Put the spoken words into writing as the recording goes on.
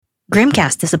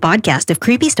Grimcast is a podcast of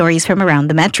creepy stories from around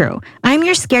the metro. I'm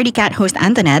your scaredy cat host,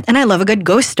 Antoinette, and I love a good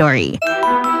ghost story.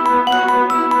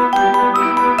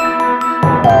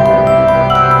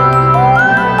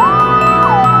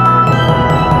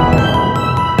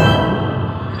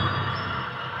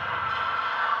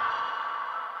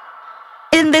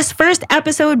 In this first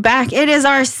episode back, it is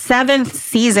our 7th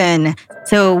season.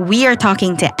 So we are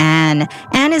talking to Anne.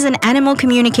 Anne is an animal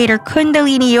communicator,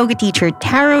 Kundalini yoga teacher,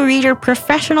 tarot reader,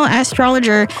 professional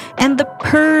astrologer, and the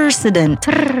president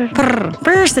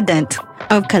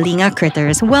of Kalinga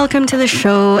Critters. Welcome to the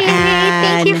show, Anne.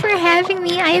 Thank you for having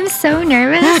me. I am so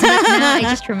nervous. But now I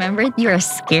just remembered you're a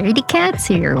scaredy cat,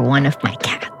 so you're one of my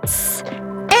cats.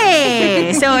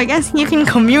 Hey! So I guess you can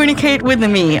communicate with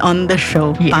me on the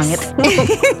show. Yes.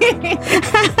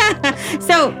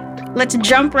 So let's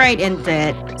jump right into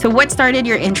it. So what started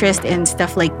your interest in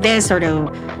stuff like this, sort of,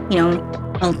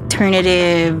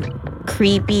 alternative,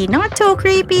 creepy, not so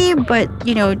creepy, but,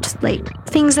 just like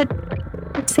things that,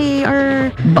 let's say,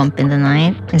 are Bump in the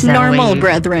night? Is that normal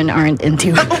brethren aren't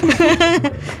into?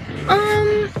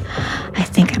 I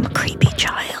think I'm a creepy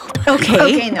child.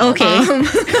 Okay.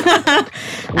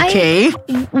 Okay.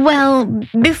 Well,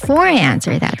 before I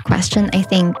answer that question, I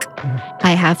think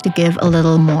I have to give a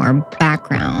little more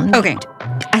background. Okay.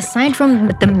 Aside from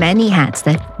the many hats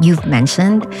that you've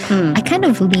mentioned, I kind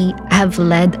of have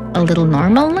led a little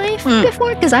normal life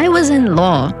before because I was in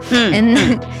law,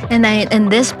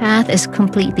 and this path is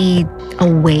completely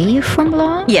away from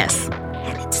law. Yes.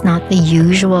 And it's not the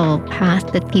usual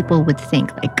path that people would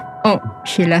think. Like, oh,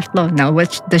 she left law. Now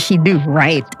what does she do?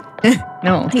 Right?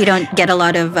 No. You don't get a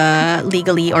lot of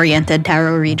legally oriented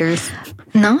tarot readers.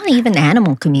 Not even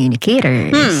animal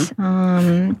communicators.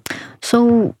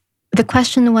 So the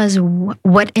question was,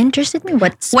 what interested me?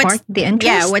 What sparked the interest?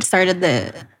 Yeah, what started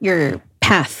your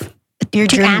path? Your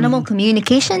to journey? animal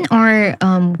communication or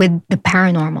with the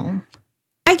paranormal?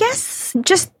 I guess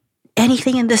just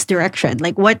anything in this direction.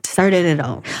 Like, what started it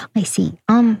all? I see.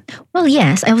 Well,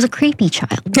 yes, I was a creepy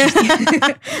child.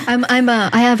 I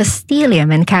have a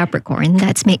stellium in Capricorn.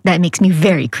 That makes me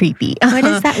very creepy. What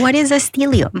is that? What is a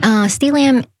stellium?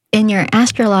 Stellium in your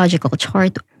astrological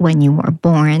chart when you were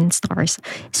born, stars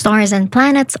and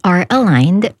planets are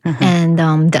aligned, and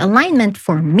the alignment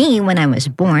for me when I was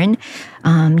born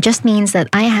just means that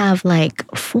I have like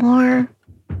 4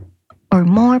 or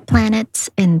more planets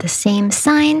in the same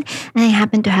sign, and I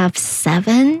happen to have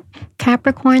 7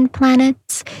 Capricorn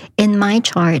planets in my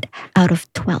chart out of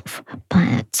 12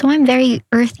 planets. So I'm very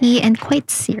earthy and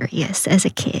quite serious as a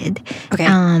kid. Okay.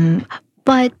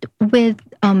 But with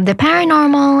the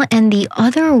paranormal and the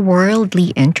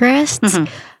otherworldly interests,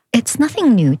 it's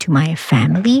nothing new to my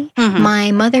family.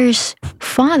 My mother's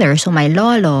father, so my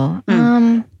lolo,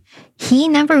 he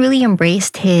never really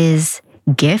embraced his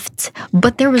gifts,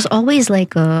 but there was always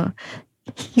like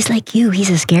he's like you, he's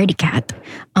a scaredy cat.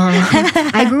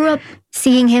 I grew up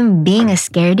seeing him being a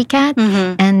scaredy cat,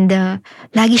 and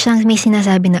lagi siyang may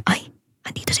sinasabi na, ay,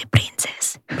 andito si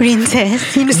Princess. Princess?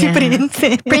 Sino si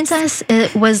Princess? Princess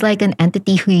was like an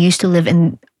entity who used to live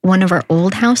in one of our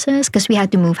old houses because we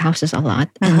had to move houses a lot.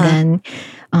 And then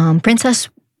Princess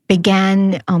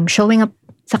began showing up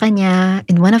sa kanya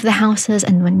in one of the houses,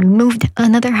 and when we moved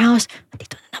another house,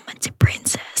 dito na naman si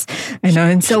Princess.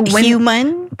 And so when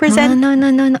human present? No.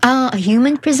 A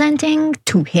human presenting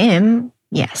to him,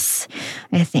 yes,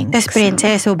 I think. Tas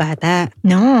Princess o bata?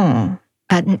 No,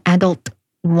 an adult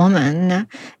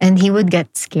woman, and he would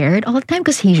get scared all the time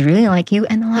because he's really like you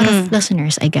and a lot of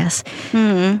listeners, I guess.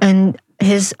 And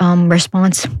his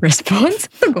response, it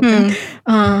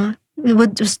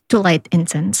would just to light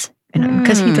incense.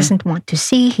 Because he doesn't want to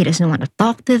see, he doesn't want to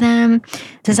talk to them.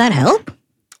 Does that help?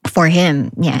 For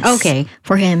him, yes. Okay.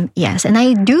 For him, yes. And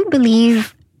I do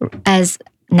believe, as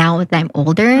now that I'm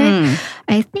older,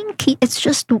 I think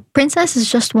Princess is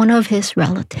just one of his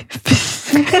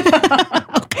relatives.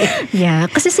 Okay. Yeah.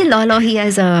 Kasi si Lolo, he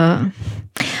na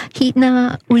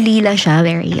ulila siya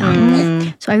very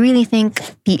young. So I really think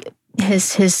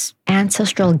his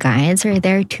ancestral guides are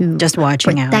there to just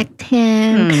watching protect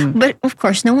him. But of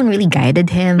course, no one really guided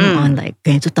him on like,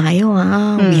 ganito tayo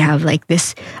we have like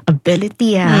this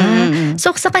ability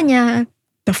So sa kanya,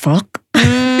 the fuck?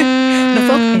 The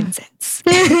fuck incense.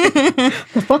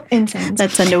 The fuck incense.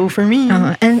 That's a no for me.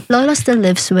 And Lolo still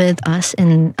lives with us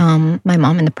in my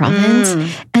mom in the province.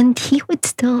 And he would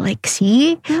still like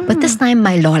see, but this time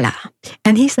my Lola.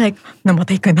 And he's like,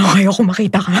 namatay ka na, ayoko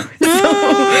makita ka.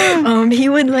 So he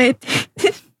would like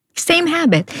Same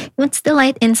habit. He wants to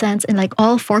light incense in like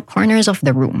all four corners of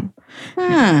the room.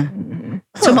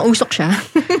 So mausok siya.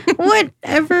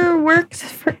 Whatever works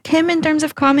for him in terms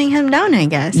of calming him down, I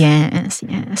guess. Yes.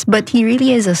 But he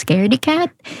really is a scaredy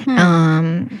cat.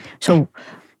 So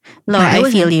I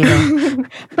feel you.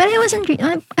 But I wasn't.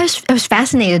 I was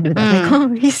fascinated with that. Like, oh,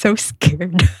 he's so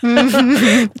scared.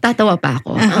 Tatawa pa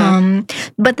ako.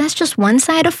 But that's just one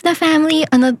side of the family.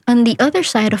 On the other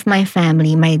side of my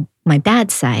family, my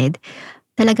dad's side,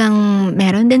 talagang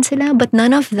meron din sila. But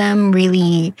none of them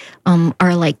really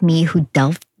are like me who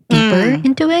delved deeper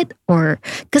into it, or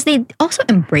because they also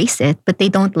embrace it, but they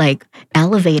don't like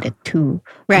elevate it to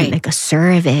like a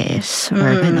service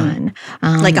or ganon.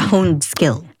 Like a honed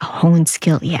skill. A honed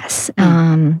skill, yes.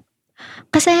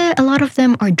 Kasi a lot of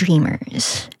them are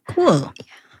dreamers. Cool.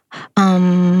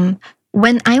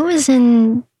 When I was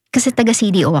in, kasi taga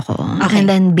CDO ako, and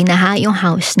then binaha yung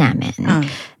house namin.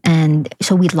 And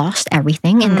so we lost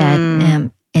everything in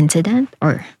that incident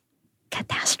or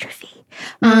catastrophe.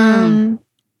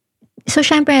 So,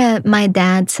 syempre, my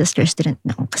dad's sisters didn't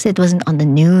know because it wasn't on the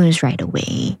news right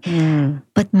away.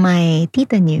 But my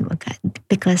tita knew agad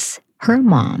because her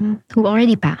mom, who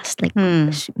already passed, like,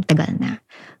 tagal na,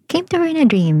 came to her in a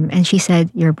dream and she said,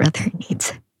 your brother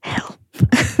needs help.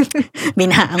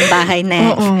 Binaha ang bahay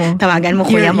na tawagan mo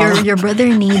kuya mo. Your brother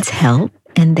needs help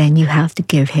and then you have to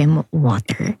give him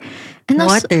water. And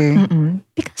water?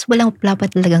 Because wala pa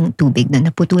talagang tubig na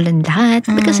naputulan lahat.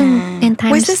 Because in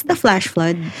times... Was this the flash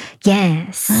flood?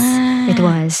 Yes. It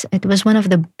was. It was one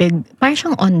of the big... Parang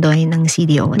siyang ondoy ng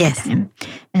CDO at the time.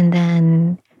 And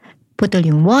then, putol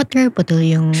yung water, putol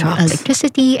yung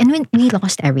electricity, and we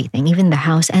lost everything, even the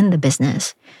house and the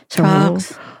business. So,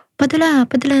 padala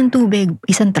ng tubig,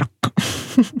 isang truck.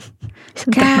 Isang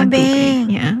truck ng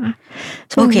tubig. Yeah.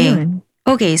 So, yun.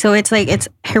 Okay, so it's like, it's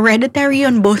hereditary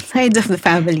on both sides of the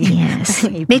family. Yes.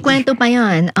 May kwento pa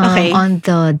yun. On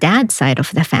the dad's side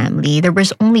of the family, there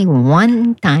was only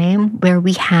one time where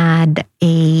we had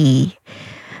a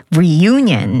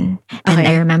reunion. And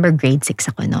I remember grade 6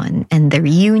 ako noon. And the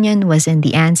reunion was in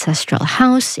the ancestral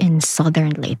house in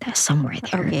Southern Leyte, somewhere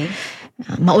there. Okay.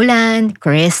 Maulan,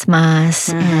 Christmas,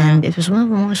 and it was one of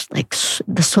the most, like,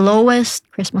 the slowest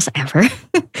Christmas ever.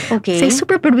 Okay. So,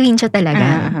 super probinsya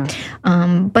talaga.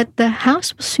 But the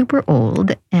house was super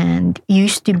old and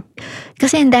used to,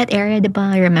 kasi in that area, diba,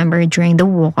 I remember during the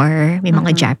war, may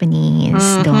mga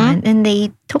Japanese doon, and they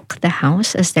took the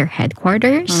house as their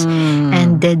headquarters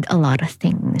and did a lot of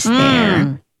things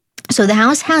there. So the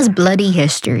house has bloody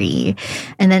history.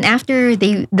 And then after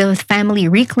the family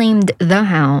reclaimed the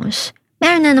house,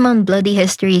 meron na naman bloody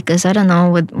history because I don't know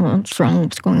what's wrong,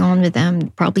 what's going on with them.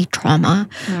 Probably trauma.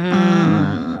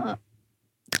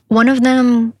 One of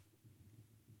them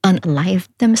unalived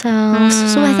themselves.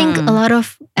 So I think a lot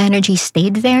of energy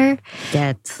stayed there.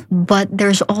 But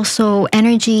there's also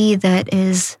energy that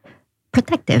is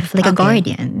protective, like a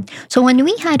guardian. So when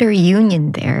we had a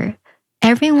reunion there,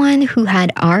 everyone who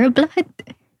had our blood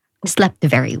slept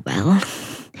very well.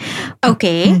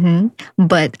 Okay.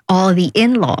 But all the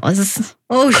in-laws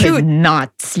could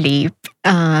not sleep.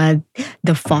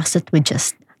 The faucet would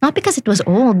just, not because it was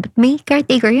old, but may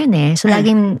caretaker yun eh. So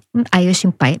laging ayos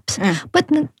yung pipes.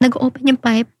 But nag-open yung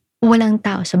pipe, walang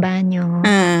tao sa banyo.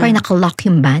 Parang nakalock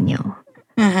yung banyo.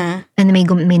 And may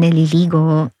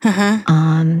naliligo.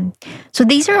 So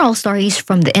these are all stories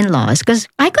from the in-laws because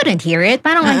I couldn't hear it.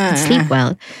 Parang I could sleep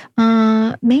well.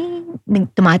 May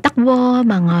tumatakbo,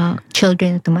 mga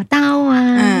children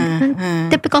tumatawa.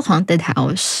 Typical haunted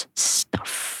house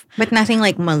stuff. But nothing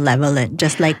like malevolent,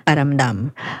 just like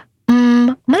paramdam.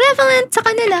 Malevolent sa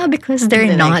kanila because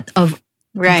they're not of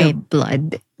the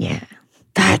blood. Yeah.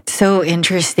 That's so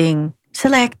interesting.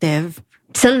 Selective,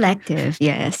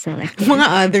 yes. Selective. Mga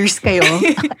others kayo.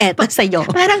 Eto sa'yo.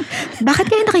 Parang, bakit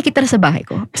kayo nakikita sa bahay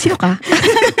ko? Sino ka?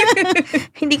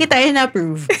 Hindi kita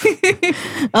in-approve.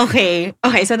 Okay,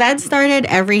 so that started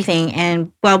everything.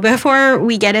 And, well, before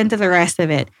we get into the rest of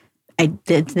it,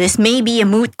 this may be a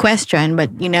moot question,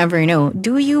 but you never know.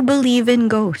 Do you believe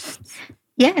in ghosts?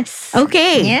 Yes.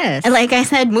 Okay. Yes. Like I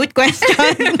said, moot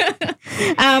question.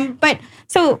 But,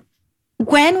 so,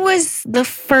 when was the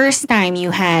first time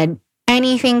you had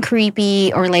anything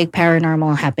creepy or like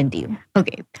paranormal happen to you?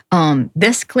 Okay.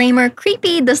 Disclaimer,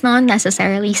 creepy does not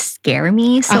necessarily scare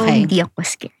me. So, hindi ako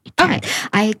scared.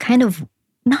 I kind of,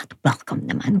 not welcome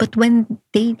naman. But when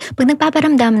pag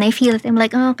nagpaparamdam na I feel it, I'm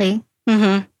like, okay.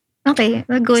 Okay,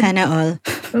 we're good. Sana all.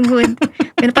 We're good.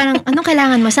 Pero parang, anong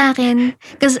kailangan mo sa akin?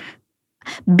 Because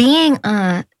being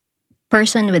a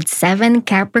person with 7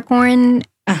 Capricorn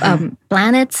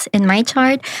planets in my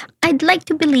chart, I'd like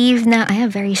to believe na I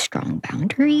have very strong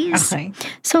boundaries. Okay.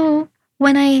 So,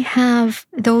 when I have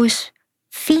those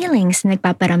feelings na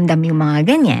nagpaparamdam yung mga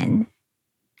ganyan,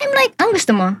 I'm like, ang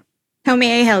gusto mo? How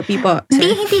may I help you po?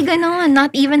 Hindi ganon.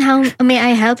 Not even how may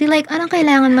I help you. Like, anong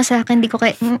kailangan mo sa akin? Di ko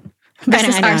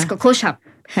business hours ko. Close shop.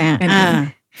 Yeah.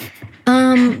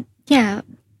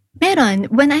 Meron.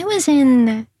 When I was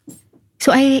in...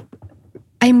 So, I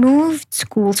moved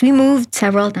schools. We moved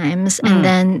several times. And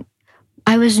then,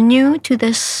 I was new to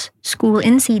this school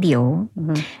in CDO.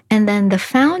 And then, the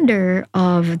founder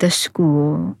of the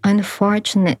school,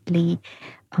 unfortunately,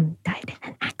 died in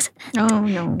an accident. Oh,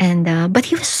 no. And but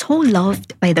he was so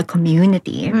loved by the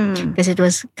community because it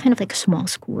was kind of like a small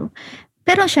school.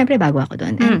 Pero syempre bago ako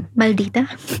doon. And maldita,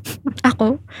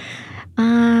 ako,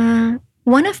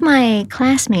 one of my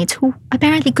classmates who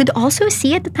apparently could also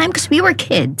see at the time because we were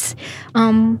kids.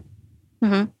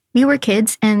 We were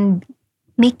kids and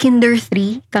may kinder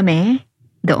 3 kami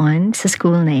doon sa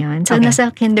school na yun. So,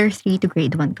 nasa kinder 3 to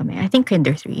grade 1 kami. I think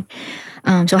kinder 3.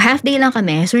 So, half day lang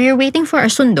kami. So, we were waiting for our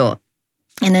sundo.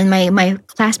 And then my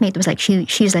classmate was like,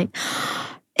 she's like,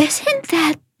 isn't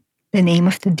that the name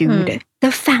of the dude?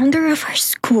 The founder of our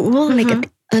school? Like at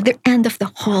the other end of the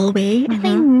hallway? And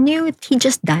I knew he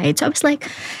just died. So, I was like,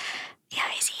 yeah,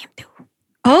 I see him too.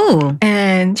 Oh.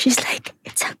 And she's like,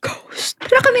 it's a ghost.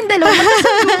 Pero kaming dalawa,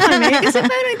 magkasundo kami. Kasi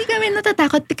parang hindi kami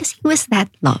natatakot because he was that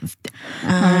loved.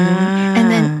 And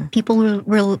then people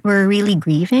were really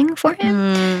grieving for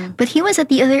him. But he was at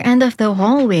the other end of the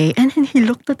hallway. And then he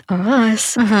looked at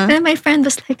us. And my friend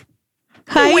was like,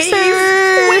 hi, wave, sir!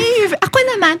 Wave! Ako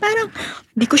naman, parang,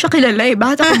 hindi ko siya kilala eh.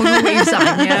 Bakit ako mag-wave sa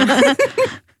kanya?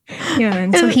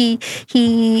 Yun. So he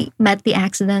met the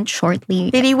accident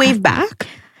shortly. Did he wave back?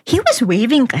 He was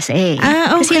waving kasi.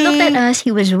 Because he looked at us,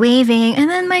 he was waving. And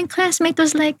then my classmate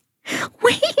was like,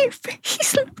 wave!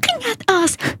 He's looking at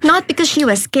us. Not because she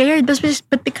was scared,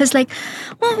 but because like,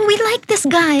 oh, we like this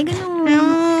guy.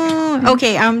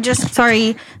 Okay, just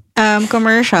sorry,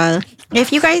 commercial.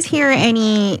 If you guys hear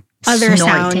any other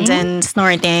sounds and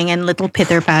snorting and little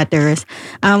pitter-patters,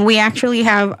 we actually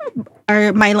have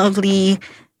my lovely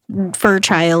fur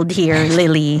child here,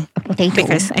 Lily,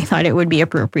 because I thought it would be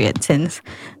appropriate since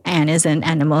Anne is an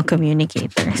animal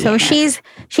communicator. So she's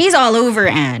all over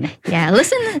Anne. Yeah,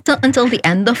 listen until the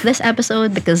end of this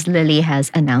episode because Lily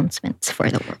has announcements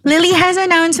for the world. Lily has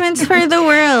announcements for the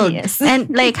world. Yes. And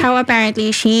like how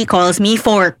apparently she calls me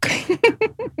Fork.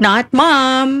 Not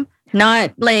mom,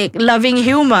 not like loving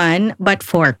human, but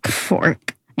Fork.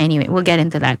 Fork. Anyway, we'll get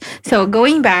into that. So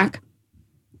going back,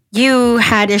 you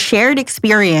had a shared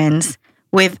experience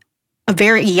with a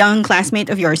very young classmate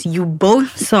of yours. You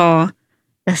both saw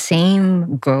the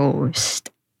same ghost.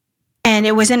 And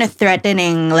it wasn't a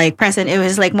threatening like present. It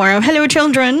was like more of, hello,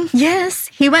 children. Yes.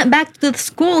 He went back to the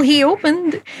school he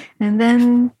opened. And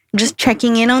then just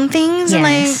checking in on things.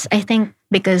 Yes. Like, I think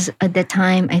because at the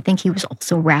time, I think he was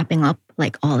also wrapping up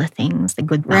like all the things, the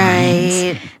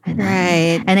goodbyes.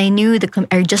 Right. And I knew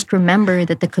I just remember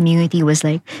that the community was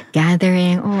like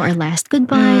gathering, our last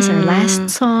goodbyes, our last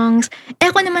songs.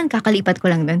 Ako naman, kakalipat ko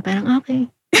lang dun. Parang, okay.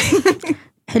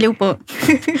 Hello po.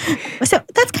 So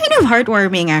that's kind of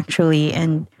heartwarming actually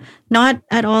and not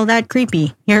at all that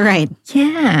creepy. You're right.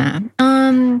 Yeah.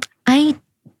 I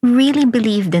really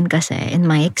believe din kasi in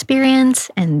my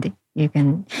experience and you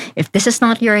can, if this is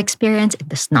not your experience, it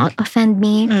does not offend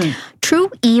me.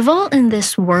 True evil in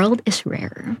this world is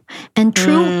rare. And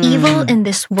true evil in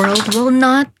this world will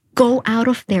not go out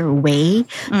of their way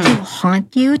to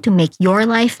haunt you, to make your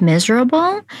life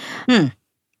miserable.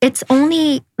 It's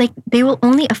only, like, they will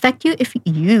only affect you if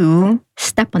you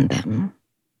step on them.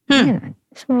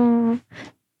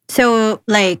 So,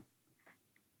 like,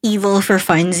 evil for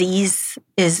funsies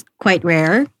is quite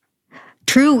rare?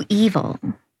 True evil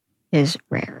is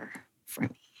rare for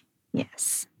me.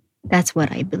 Yes. That's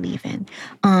what I believe in.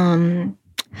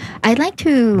 I'd like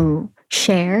to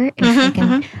share if I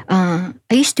can. I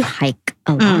used to hike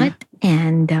a lot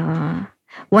and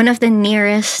one of the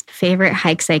nearest favorite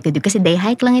hikes I could do, kasi day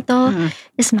hike lang ito,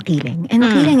 is Makiling. And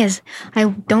Makiling is, I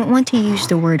don't want to use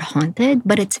the word haunted,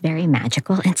 but it's very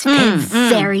magical and it's very,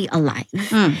 very alive.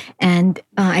 And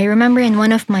I remember in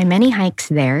one of my many hikes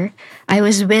there, I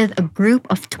was with a group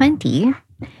of 20.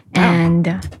 And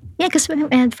yeah, because I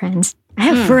had friends. I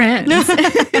have friends.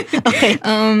 Okay.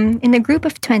 In a group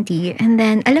of 20. And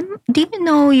then, do you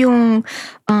know yung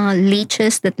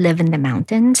leeches that live in the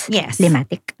mountains? Yes.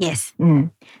 Limatic. Yes.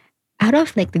 Out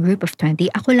of like the group of 20,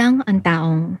 ako lang ang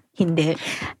taong hindi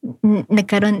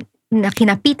nagkaroon,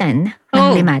 kinapitan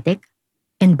ng limatic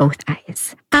in both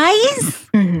eyes. Eyes?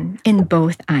 In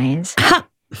both eyes.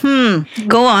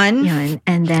 Go on. Yun.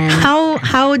 And then,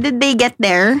 How did they get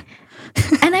there?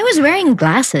 and I was wearing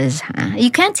glasses. Huh?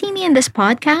 You can't see me in this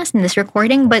podcast, in this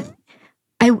recording, but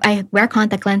I wear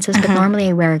contact lenses, but normally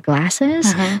I wear glasses.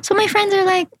 So my friends are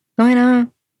like,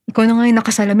 ikaw na nga yung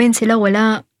nakasalamin, sila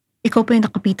wala. Ikaw pa yung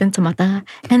nakapitan sa mata.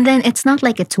 And then it's not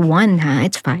like it's 1,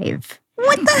 it's 5.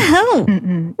 What the hell?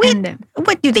 Wait, And,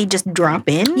 what do they just drop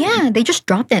in? yeah, they just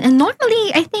dropped it. And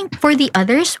normally, I think for the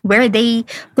others, where they,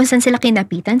 kung saan sila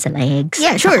kinapitan, sa legs,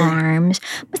 Yeah, sa sure. arms.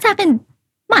 But sa akin,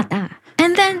 mata.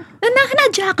 And then,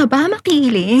 nanadya ka ba?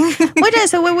 Makiling.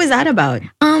 So what was that about?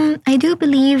 I do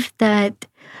believe that,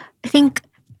 I think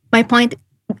my point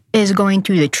is going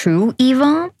to the true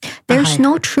evil. There's Okay.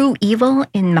 no true evil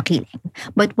in makiling.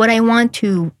 But what I want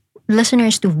to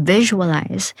listeners to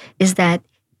visualize is that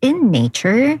in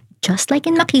nature, just like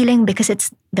in makiling, because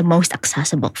it's the most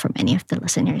accessible for many of the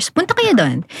listeners, punta kayo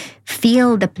doon.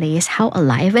 Feel the place, how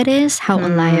alive it is, how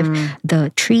alive the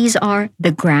trees are,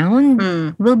 the ground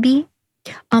will be.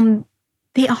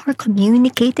 They are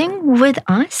communicating with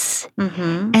us.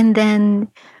 And then,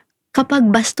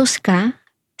 kapag bastos ka,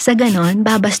 sa ganon,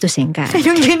 babastusin ka.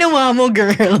 Anong ginawa mo,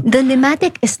 girl? The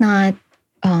limatic is not,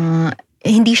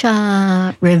 hindi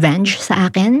siya revenge sa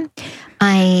akin.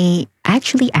 I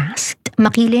actually asked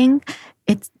makiling,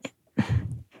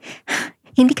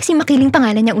 hindi kasi makiling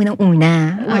pangalan niya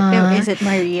unang-una. What is it,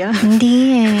 Maria?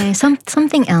 Hindi eh.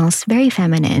 Something else, very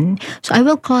feminine. So I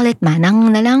will call it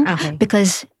Manang na lang Okay.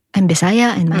 because I'm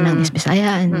Bisaya and Manang is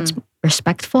Bisaya and it's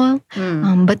respectful.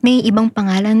 But may ibang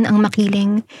pangalan ang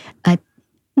makiling at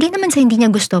hindi naman sa hindi niya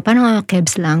gusto, parang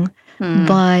kebs lang.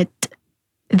 But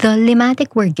the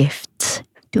limatic were gifts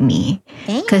to me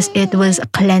because it was a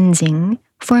cleansing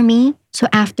for me. So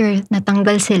after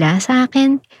natanggal sila sa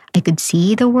akin, I could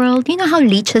see the world. You know how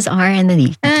leeches are and then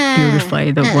they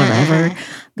purify the whatever.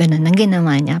 Ganun ang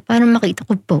ginawa niya. Para makita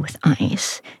ko both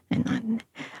eyes. Ganun.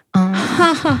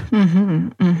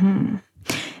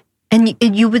 And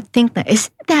you would think that,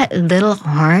 isn't that a little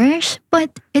harsh?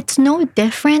 But it's no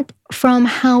different from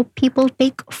how people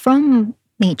take from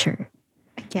nature.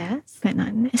 I guess.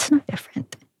 Ganun. It's not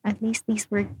different. At least these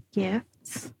were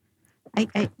gifts.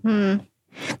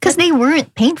 Because they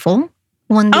weren't painful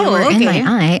when they were in my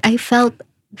eye. I felt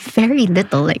very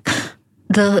little. Like,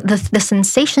 the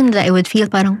sensation that I would feel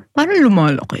parang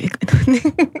lumalaki.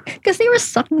 Because they were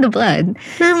sucking the blood.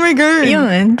 Oh my God.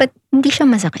 Yun. But hindi siya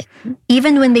masakit.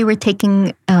 Even when they were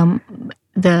taking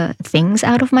the things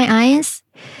out of my eyes,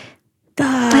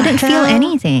 I didn't feel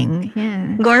anything.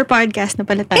 Yeah. Gore podcast na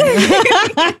pala tayo.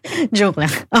 Joke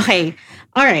lang. Okay.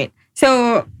 All right.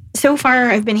 So far,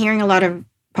 I've been hearing a lot of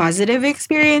positive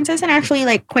experiences and actually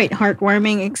like quite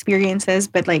heartwarming experiences.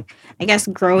 But like, I guess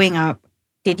growing up,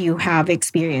 did you have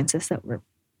experiences that were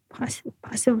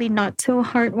possibly not so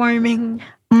heartwarming?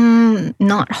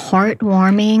 Not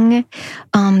heartwarming.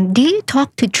 Do you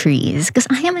talk to trees? Because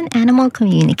I am an animal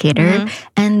communicator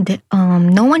and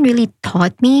no one really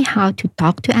taught me how to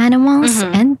talk to animals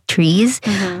and trees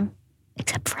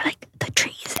except for like the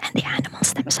trees and the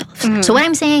animals themselves. So what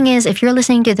I'm saying is if you're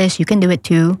listening to this, you can do it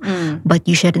too, but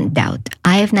you shouldn't doubt.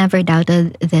 I've never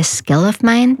doubted this skill of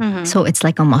mine. So it's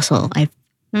like a muscle.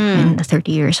 In the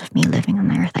 30 years of me living on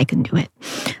the earth, I can do it.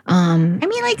 I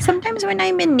mean, like sometimes when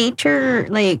I'm in nature,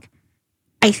 like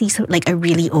I see like a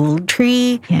really old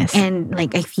tree, Yes. and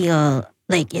like I feel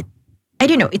like it. I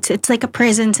don't know. It's like a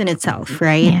presence in itself,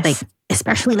 right? Yes. Like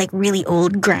especially like really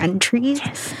old grand trees.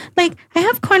 Yes. Like I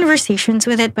have conversations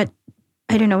with it, but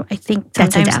I don't know. I think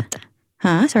That's a sometimes. doubt.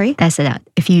 Huh? Sorry. That's a doubt.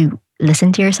 If you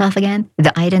listen to yourself again,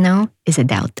 the I don't know is a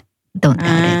doubt. Don't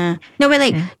doubt it. No, but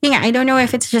like, yeah, I don't know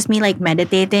if it's just me like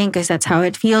meditating because that's how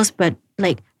it feels, but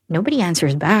like nobody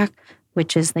answers back,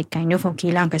 which is like kind of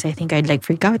okay lang because I think I'd like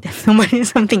freak out if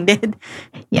something did.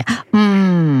 Yeah.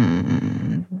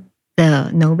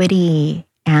 The nobody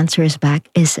answers back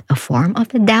is a form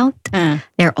of a doubt.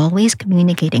 They're always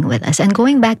communicating with us. And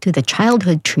going back to the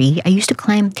childhood tree, I used to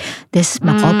climb this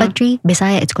makopa tree.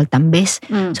 Bisaya, it's called tambis.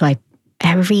 So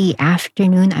every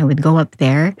afternoon I would go up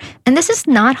there. And this is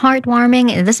not heartwarming.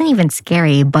 It isn't even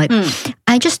scary, but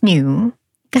I just knew.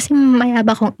 Kasi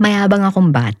mayabang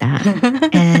akong bata.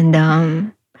 And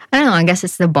I don't know, I guess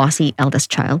it's the bossy eldest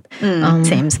child.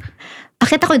 Same.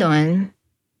 Akit ako doon.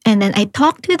 And then I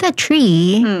talked to the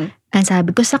tree. And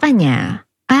sabi ko sa kanya,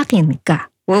 akin ka.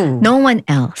 Whoa. No one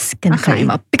else can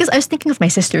climb up. Because I was thinking of my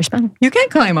sisters. Parang, you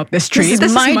can't climb up this tree. This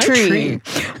is my tree.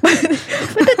 But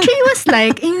the tree was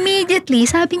like, immediately,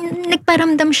 sabi niya,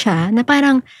 nagparamdam siya na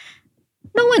parang,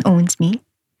 no one owns me.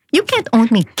 You can't own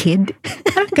me, kid.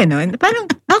 Parang ganun. Parang,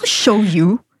 I'll show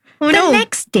you. The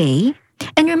next day,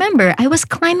 And remember, I was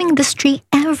climbing this tree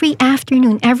every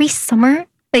afternoon, every summer.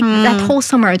 Like that whole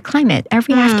summer, I'd climb it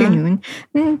every afternoon.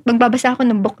 Magbabasa ako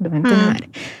ng book doon.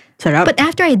 Sarap. But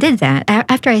after I did that,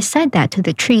 after I said that to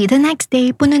the tree, the next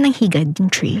day, puno ng higad yung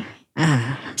tree.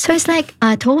 So it's like,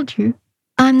 I told you,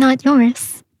 I'm not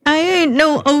yours. I ain't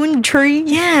no own tree.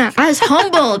 Yeah, I was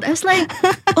humbled. I was like,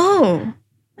 oh,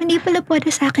 hindi pala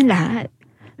pwede sa akin lahat.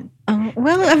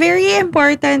 Well, a very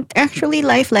important, actually,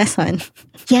 life lesson.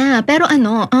 Yeah, pero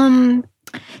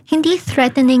hindi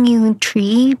threatening yung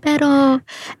tree, pero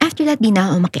after that, di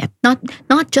na ako umakyat.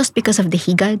 Not just because of the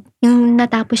higad. Yung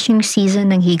natapos yung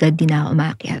season ng higad, di na ako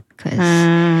umakyat. Because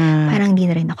parang di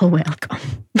na rin ako welcome.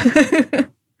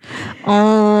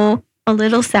 Oh, a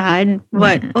little sad.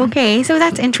 But okay, so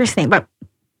that's interesting. But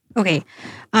okay.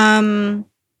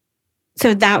 So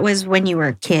that was when you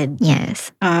were a kid.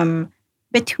 Yes.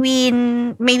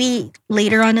 Between maybe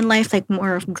later on in life, like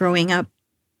more of growing up,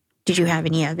 did you have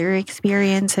any other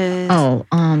experiences? Oh,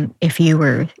 if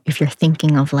you're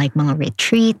thinking of like mga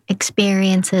retreat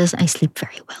experiences, I sleep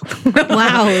very well.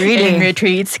 Wow, really? In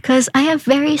retreats, because I have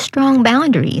very strong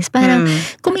boundaries. Parang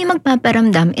kung may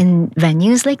magpaparamdam in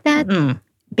venues like that,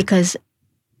 because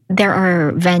there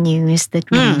are venues that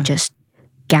we just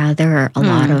gather a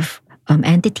lot of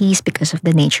entities because of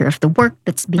the nature of the work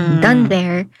that's being done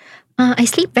there. I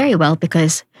sleep very well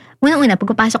because una-una,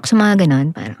 pag papasok sa mga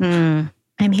ganon, parang,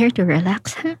 I'm here to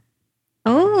relax, huh?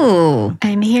 Oh.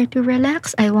 I'm here to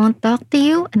relax. I won't talk to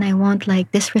you and I won't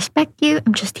like disrespect you.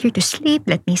 I'm just here to sleep.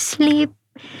 Let me sleep.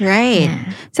 Right.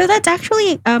 Yeah. So that's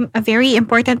actually a very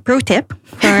important pro tip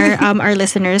for our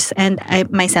listeners and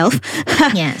myself.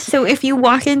 Yes. So if you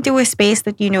walk into a space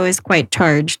that you know is quite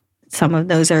charged, some of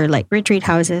those are like retreat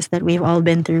houses that we've all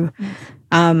been through.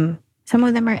 Some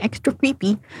of them are extra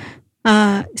creepy.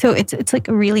 So it's like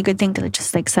a really good thing to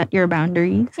just like set your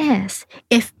boundaries. Yes.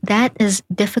 If that is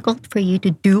difficult for you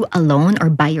to do alone or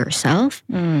by yourself,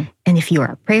 and if you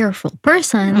are a prayerful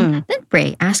person, then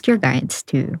pray. Ask your guides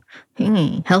to,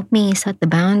 hey, help me set the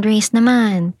boundaries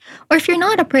naman. Or if you're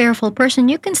not a prayerful person,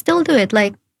 you can still do it.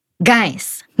 Like,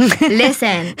 guys,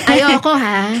 listen, ayoko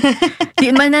ha.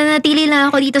 Mananatili lang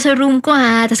ako dito sa room ko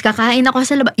ha. Tapos kakain ako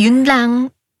sa labas. Yun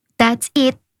lang. That's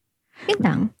it. Yun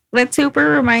lang. That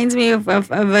super reminds me of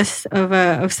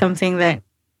something that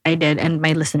I did, and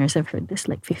my listeners have heard this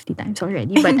like 50 times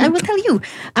already. But I will tell you,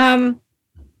 I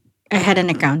had an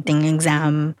accounting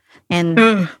exam,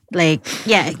 and like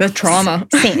the trauma,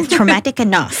 traumatic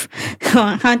enough. So,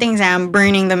 accounting exam,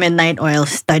 burning the midnight oil,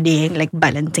 studying, like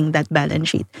balancing that balance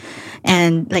sheet,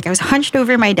 and like I was hunched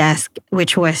over my desk,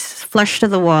 which was flush to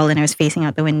the wall, and I was facing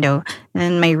out the window,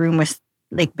 and my room was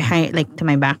like behind, like to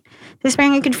my back. So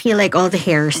I could feel like all the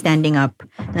hair standing up,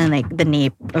 and like the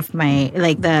nape of my,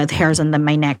 like the hairs on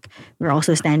my neck were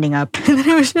also standing up. And then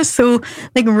I was just so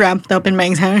like ramped up in my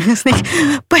exam. I was like,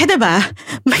 pwede ba?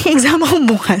 May exam ako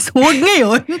bukas. Huwag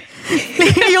ngayon.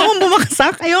 Ayoko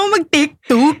bumaksak. Ayoko mag-take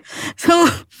 2. So,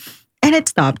 and it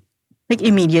stopped like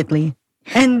immediately.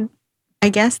 And I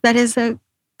guess that is a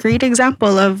great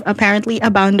example of apparently a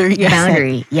boundary.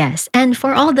 Boundary, yes. And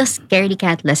for all the scaredy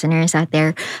cat listeners out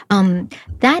there,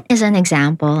 that is an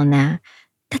example na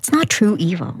that's not true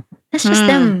evil. That's just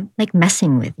them like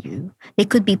messing with you. They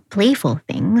could be playful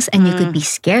things and you could be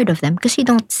scared of them because you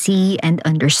don't see and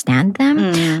understand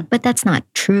them. But that's not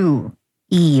true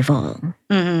evil.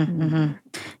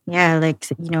 Yeah, like,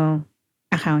 you know,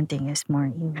 accounting is more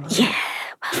evil. Yeah,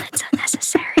 well, it's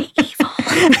unnecessary evil.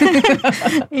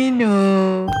 You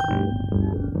know.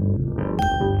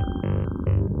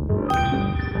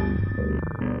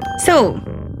 So,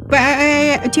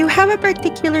 do you have a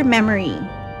particular memory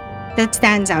that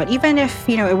stands out, even if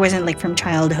you know it wasn't like from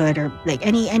childhood, or like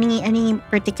any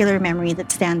particular memory that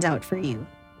stands out for you?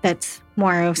 That's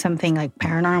more of something like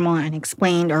paranormal,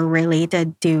 unexplained, or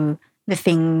related to the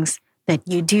things that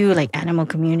you do, like animal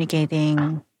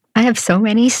communicating. I have so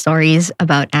many stories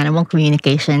about animal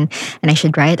communication and I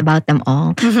should write about them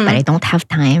all, but I don't have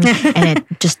time and it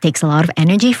just takes a lot of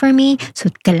energy for me. So,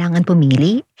 kailangan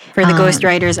pumili. For the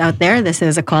ghostwriters out there, this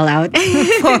is a call out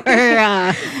for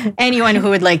anyone who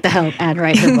would like to help Anne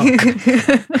write her book.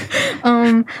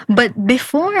 But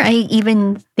before I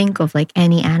even think of like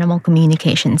any animal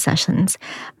communication sessions,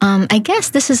 I guess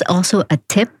this is also a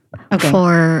tip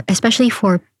for, especially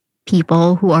for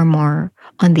people who are more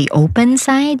on the open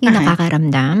side, yung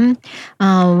nakakaramdam.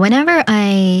 Whenever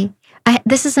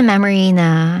this is a memory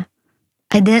na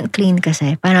I didn't clean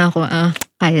kasi. Parang ako,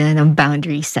 kaya na ng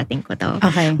boundary setting ko to.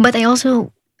 Okay. But I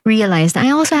also realized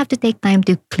I also have to take time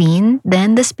to clean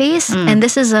then the space. And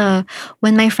this is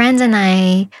when my friends and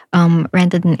I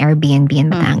rented an Airbnb in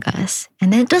Batangas.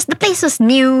 And then the place was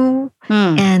new.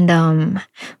 And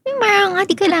parang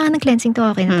di kailangan ng cleansing to.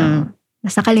 Okay na to.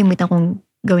 Nasa kalimutan kong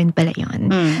gawin pala yun.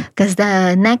 Because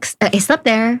the next, I slept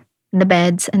there in the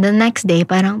beds. And the next day,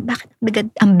 parang bakit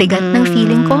ang bigat ng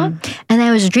feeling ko? And I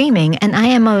was dreaming. And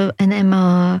I'm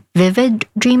a vivid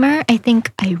dreamer. I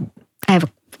think I have a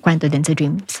kwento din sa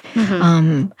dreams.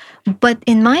 But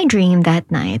in my dream that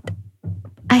night,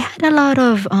 I had a lot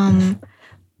of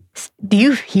do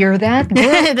you hear that?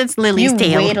 That's Lily's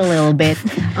tail. Wait a little bit.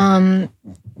 I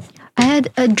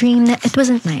had a dream that it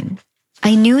wasn't mine.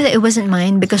 I knew that it wasn't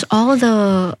mine because all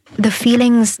the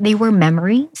feelings, they were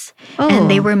memories. And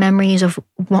they were memories of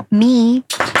me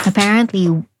apparently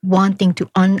wanting to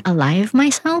unalive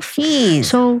myself. Jeez.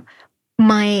 So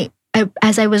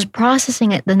as I was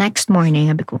processing it the next morning,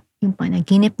 sabi ko, yung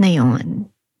panaginip na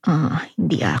yun,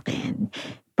 hindi akin.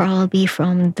 Probably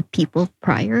from the people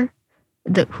prior,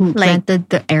 who rented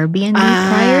the Airbnb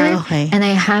prior. Okay. And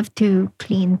I have to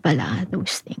clean pala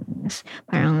those things.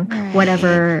 Parang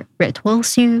whatever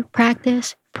rituals you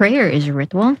practice, prayer is a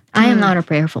ritual. I am not a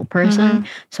prayerful person.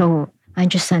 So I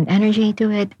just send energy to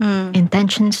it,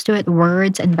 intentions to it,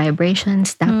 words and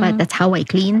vibrations. Dapat, that's how I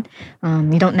clean.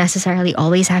 You don't necessarily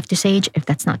always have to sage if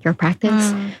that's not your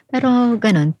practice. Pero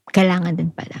ganun, kailangan din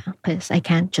pala. Because I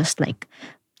can't just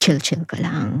chill ka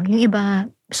lang. Yung iba,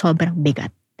 sobrang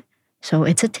bigat. So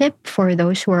it's a tip for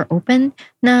those who are open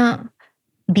na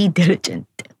be diligent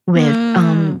with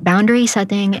boundary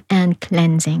setting and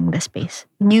cleansing the space,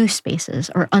 new spaces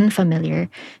or unfamiliar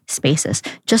spaces,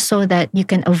 just so that you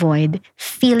can avoid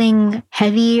feeling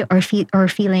heavy or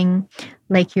feeling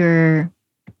like you're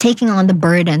taking on the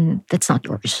burden that's not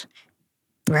yours.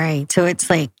 Right. So it's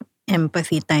like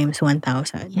empathy times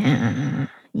 1,000.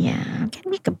 Yeah. It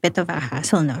can make a bit of a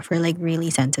hassle, no, for really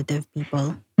sensitive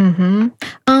people.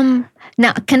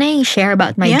 Now, can I share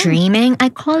about my dreaming? I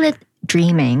call it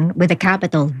dreaming with a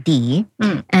capital D.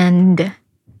 And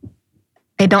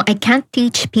I can't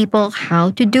teach people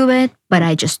how to do it, but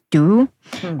I just do.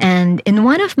 And in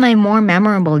one of my more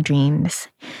memorable dreams,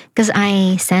 because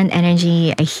I send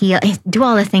energy, I heal, I do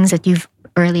all the things that you've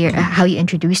earlier, how you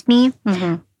introduced me.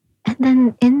 And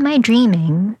then in my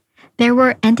dreaming, there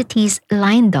were entities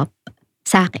lined up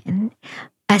sa akin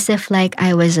as if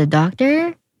I was a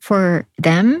doctor for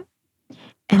them.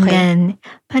 And then,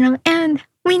 parang, and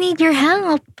we need your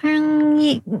help. Parang,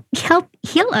 help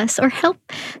heal us or help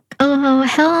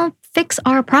fix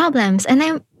our problems. And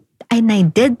I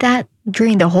did that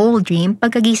during the whole dream.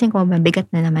 Pagkagising ko,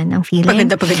 mabigat na naman ang feeling. Pagod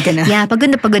na pagod ka na. Yeah,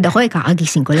 pagod na pagod ako,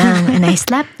 kakagising ko lang. And I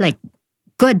slept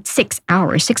good 6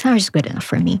 hours. 6 hours is good enough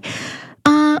for me.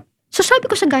 So sabi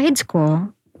ko sa guides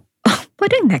ko,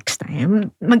 pwede next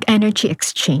time, mag-energy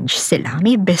exchange sila.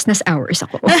 May business hours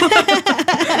ako.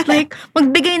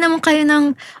 Magbigay naman kayo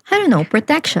ng, I don't know,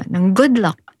 protection, ng good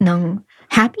luck, ng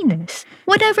happiness.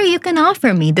 Whatever you can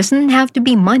offer me. Doesn't have to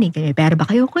be money. Kaya pera ba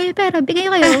kayo? Kaya pera, bigay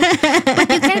kayo.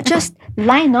 But you can't just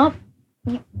line up.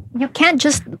 You can't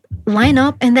just line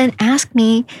up and then ask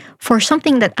me for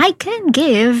something that I can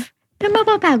give. Pero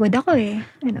mapapagod ako eh.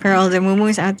 For all the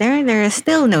mumus out there, there is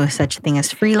still no such thing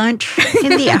as free lunch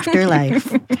in the afterlife.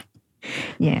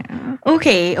 Yeah.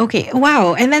 Okay.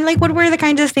 Wow. And then what were the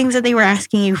kinds of things that they were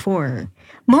asking you for?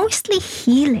 Mostly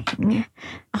healing.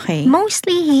 Okay.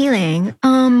 Mostly healing.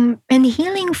 And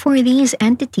healing for these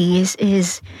entities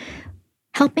is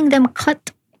helping them cut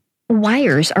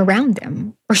wires around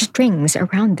them or strings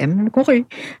around them. Okay.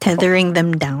 Tethering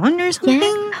them down or something?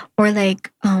 Yeah. Or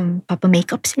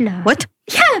papa-makeup sila. What?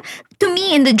 Yeah. To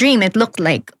me, in the dream, it looked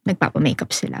like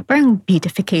nagpapa-makeup sila. Parang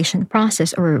beautification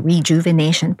process or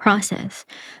rejuvenation process.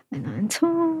 And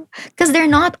so, because they're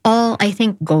not all, I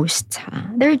think, ghosts.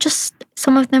 They're just,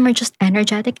 some of them are just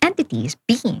energetic entities,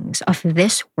 beings of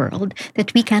this world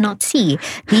that we cannot see.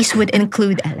 These would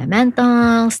include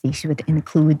elementals. These would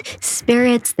include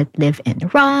spirits that live in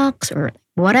rocks or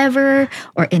whatever,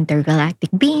 or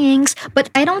intergalactic beings. But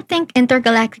I don't think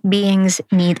intergalactic beings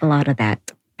need a lot of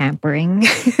that pampering.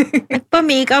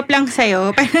 Pa-makeup lang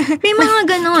sa'yo. May mga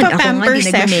ganon. Ako nga di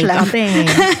nag-makeup eh.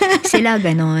 Sila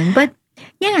ganon. But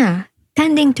yeah,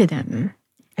 tending to them.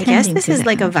 I guess this is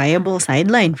a viable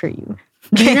sideline for you.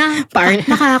 Di na.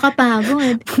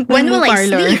 Nakakapagod. When will I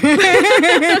sleep?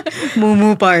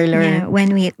 Mumu parlor. Yeah,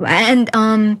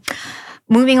 and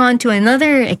moving on to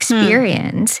another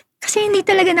experience. Kasi hindi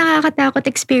talaga nakakatakot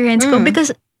experience ko because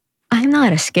I'm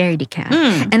not a scaredy cat.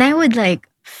 And I would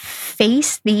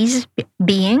face these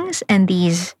beings and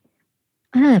these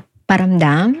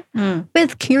paramdam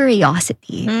with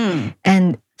curiosity.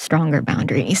 And stronger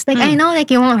boundaries. Like, I know,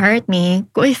 like, you won't hurt me.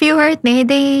 If you hurt me,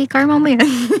 they karma mo yan.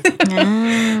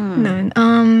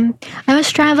 I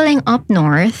was traveling up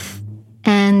north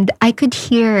and I could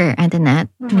hear, Antoinette,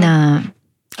 na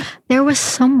there was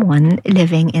someone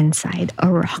living inside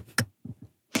a rock.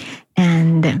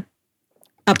 And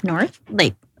up north?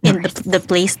 Like in the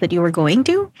place that you were going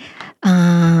to?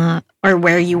 Or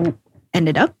where you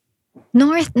ended up?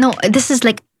 North? No, this is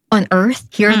like on Earth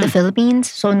here in the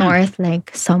Philippines. So north,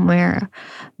 like somewhere,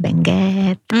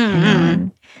 Benguet.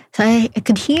 So I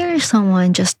could hear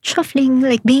someone just shuffling,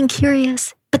 like being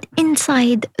curious, but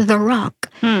inside the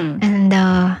rock. And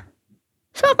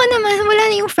so ako naman, wala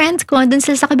na yung friends ko dun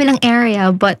sa kabilang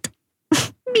area, but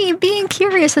being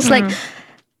curious is like,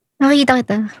 nakita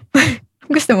kita.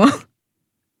 Gusto mo?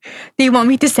 Do you want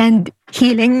me to send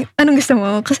healing? Anong gusto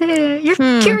mo? Kasi you're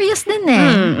curious din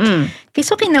eh. Okay,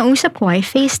 so kinausap ko, I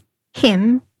faced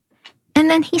him,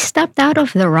 and then he stepped out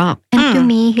of the rock. And to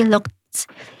me,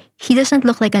 he doesn't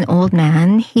look like an old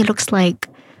man. He looks like,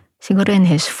 siguro in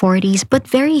his 40s, but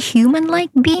very human-like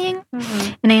being.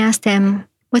 And I asked him,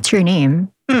 what's your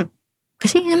name?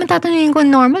 Kasi naman tatanungin ko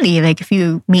normally, like if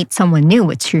you meet someone new,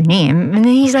 what's your name? And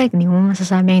then he's like, hindi mo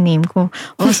masasabi yung name ko.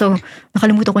 Also,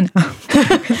 nakalimutan ko na.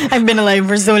 I've been alive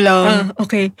for so long.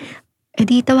 Okay. E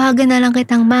di tawagan na lang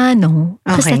kitang Manong.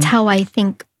 Because that's how I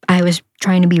think I was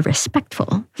trying to be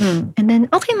respectful. And then,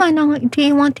 okay Manong, do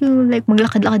you want to like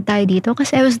maglakad-lakad tayo dito?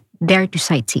 Kasi I was there to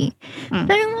sightsee.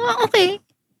 Sabi ko, okay.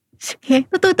 Sige.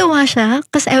 Natutuwa siya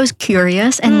because I was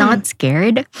curious and not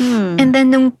scared. And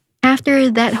then after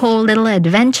that whole little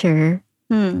adventure,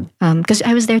 because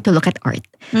I was there to look at art.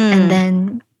 And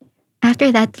then, after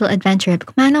that little adventure, sabi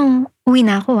ko, Manong, uwi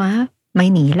na ako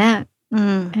Maynila.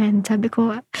 And sabi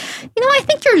ko, I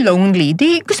think you're lonely.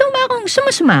 Gusto mo ba akong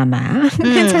sumama?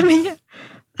 And sabi niya,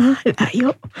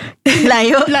 layo.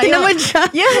 Layo? Tinamad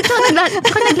siya. Yeah,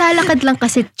 naglalakad lang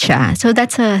kasi siya. So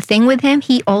that's a thing with him.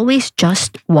 He always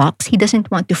just walks. He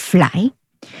doesn't want to fly.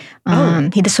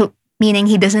 Meaning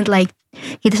he doesn't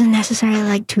necessarily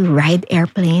like to ride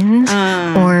airplanes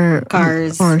or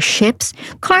cars or ships.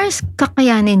 Cars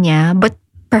kakayanin niya, but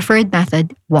preferred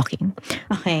method, walking.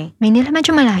 Okay. Maynila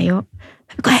medyo malayo.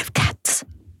 Sabi ko, I have cats.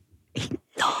 He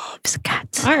loves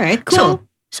cats. Alright, cool. So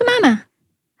sumama.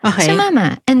 Okay.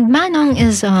 Sumama. And Manong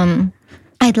is,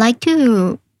 I'd like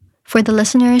to, for the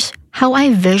listeners, how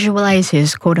I visualize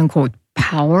his quote-unquote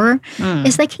power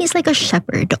is like he's like a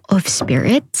shepherd of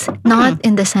spirits, not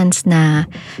in the sense na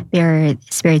they're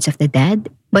spirits of the dead,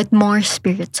 but more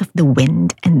spirits of the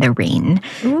wind and the rain.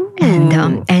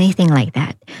 And anything like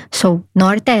that. So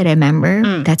Norte,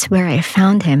 remember, that's where I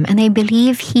found him, and I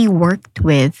believe he worked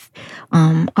with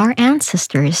our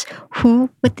ancestors who,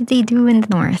 what did they do in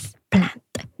the north? Plant.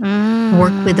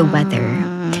 Work with the weather.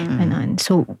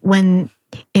 So when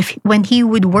he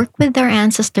would work with their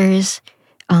ancestors,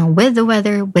 with the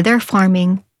weather, with their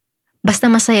farming, basta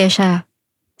masaya siya,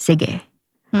 sige,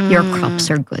 your crops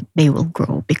are good. They will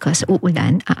grow because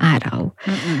uulan, aaraw.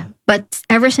 But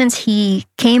ever since he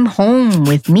came home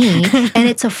with me, and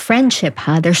it's a friendship,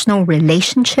 there's no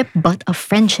relationship, but a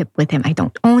friendship with him. I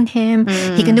don't own him.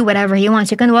 He can do whatever he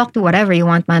wants. You can walk to whatever you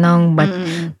want, Manong. But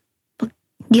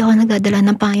di ako nagdadala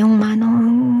ng payong, Manong.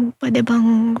 Pwede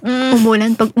bang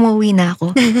umulan pag umuwi na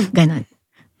ako? Ganon.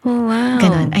 Oh, wow.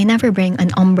 Ganon. I never bring an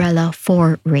umbrella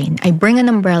for rain. I bring an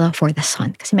umbrella for the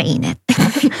sun kasi mainit.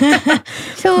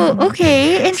 So,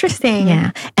 okay. Interesting.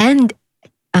 Yeah. And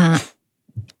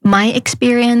my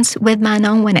experience with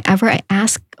Manong, whenever I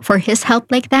ask for his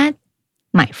help like that,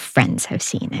 my friends have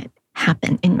seen it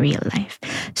happen in real life.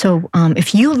 So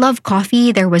if you love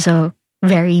coffee, there was a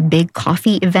very big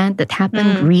coffee event that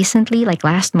happened recently, like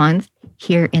last month,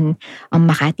 here in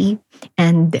Makati.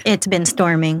 And it's been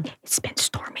storming. It's been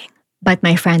storming. But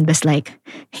my friend was like,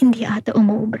 hindi ata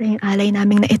umuubra yung alay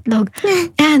naming na itlog.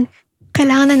 And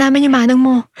kailangan na namin yung Manong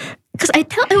mo. Because I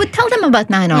would tell them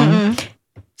about Manong.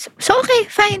 So okay,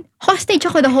 fine. Hostage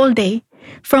ako the whole day.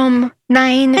 From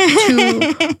 9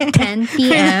 to 10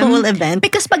 p.m. Whole event.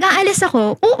 Because pag aalis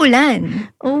ako,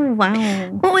 uulan. Oh, wow.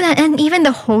 Uulan. And even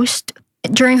the host,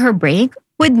 during her break,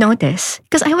 would notice.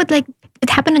 Because I would like, it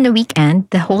happened on the weekend,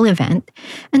 the whole event.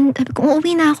 And sabi ko,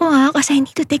 uuwi na ako kasi I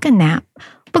need to take a nap.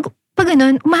 Pag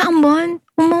ganun, umaambon,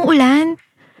 umuulan.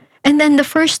 And then the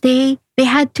first day, they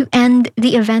had to end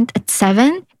the event at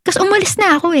 7. Kasi umalis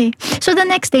na ako eh. So the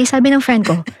next day, sabi ng friend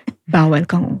ko, bawal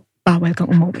kang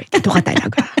umuwi. Dito ka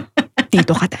talaga.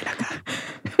 Dito ka talaga.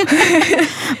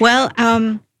 Well,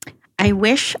 I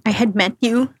wish I had met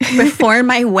you before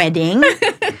my wedding.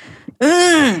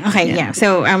 Okay, yeah.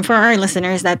 So for our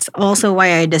listeners, that's also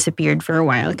why I disappeared for a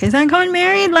while. Because I got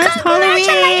married last Halloween.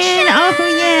 Oh,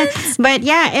 yeah. But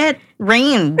yeah, it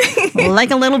rained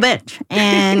like a little bit.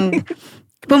 And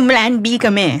plan B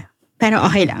kami. Pero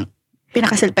okay lang.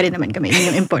 Pinakasal pa rin naman kami.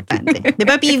 Yun yung importante. Di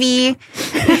ba, PV?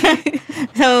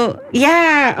 So,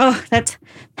 yeah. Oh, that's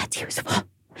useful.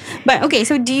 But okay,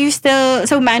 so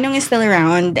so Manong is still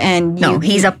around and No,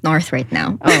 he's up north right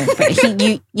now. Oh, but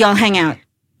y'all hang out.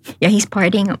 Yeah, he's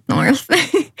partying up north.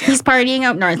 He's partying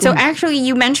up north. So actually,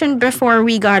 you mentioned before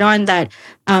we got on that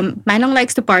Manong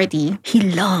likes to party. He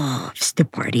loves to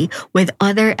party with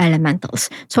other elementals.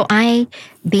 So I,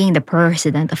 being the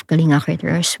president of Kalinga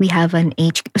Critters, we have an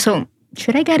HQ. So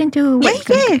should I get into what?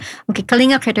 Yeah. Okay,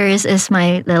 Kalinga Critters is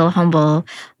my little humble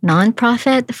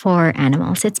nonprofit for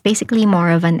animals. It's basically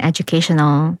more of an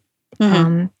educational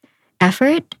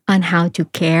effort on how to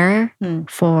care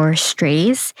for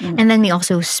strays. And then we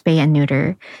also spay and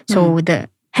neuter. So the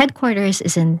headquarters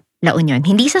is in La Union.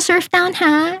 Hindi sa Surf Town,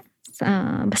 ha?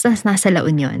 Basta nasa La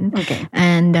Union. Okay.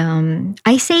 And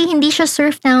I say hindi siya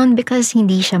Surf Town because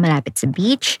hindi siya malapit sa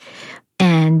beach.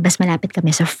 And mas malapit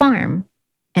kami sa farm.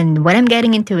 And what I'm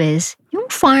getting into is, yung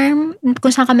farm,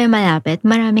 kung saan kami malapit,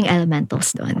 maraming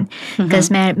elementals doon. Because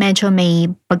medyo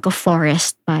may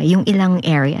pagka-forest pa yung ilang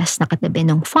areas na katabi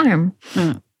ng farm.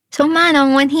 So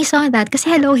Manong, when he saw that,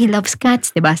 kasi hello, he loves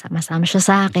cats, diba? Sama-sama siya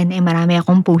sa akin, marami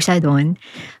akong pusa doon.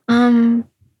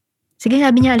 Sige,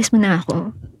 sabi niya, alis mo na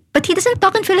ako. But he doesn't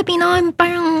talk in Filipino,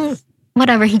 parang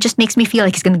whatever, he just makes me feel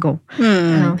like he's gonna go.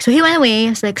 So he went away,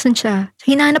 I was like, saan siya?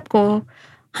 So hinanap ko,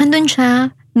 handun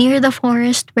siya, near the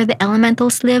forest where the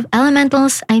elementals live.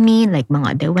 Elementals, I mean, like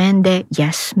mga duwende,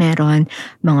 yes, meron.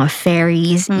 Mga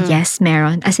fairies, yes,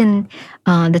 meron. As in,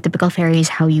 the typical fairies,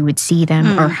 how you would see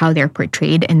them or how they're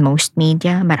portrayed in most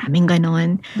media. Maraming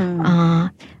ganon.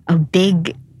 A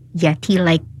big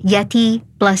Yeti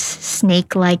plus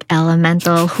snake-like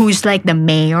elemental who's like the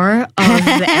mayor of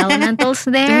the elementals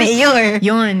there. Mayor.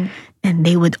 Yun. And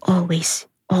they would always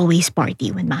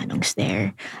party when Manong's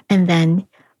there. And then,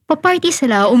 pa-party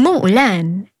sila,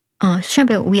 umuulan.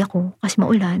 Siyempre, uwi ako kasi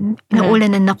maulan.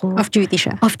 Naulanan ako. Off duty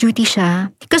siya.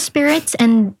 Because spirits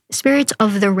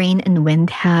of the rain and wind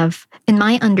have, in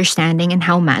my understanding and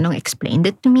how Manong explained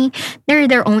it to me,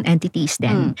 they're their own entities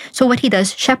then. So what he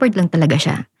does, shepherd lang talaga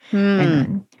siya.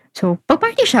 Ganun. So,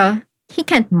 pa-party siya, he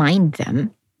can't mind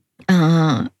them.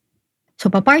 So,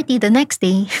 pa-party the next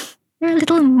day, there are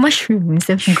little mushrooms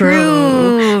that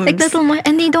grow. Like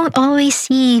and they don't always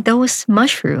see those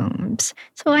mushrooms.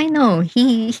 So I know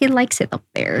he likes it up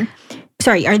there.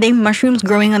 Sorry, are they mushrooms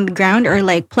growing on the ground or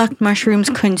like plucked mushrooms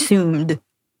consumed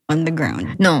on the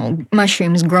ground? No,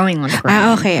 mushrooms growing on the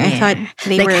ground. Okay. I thought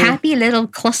they like were happy little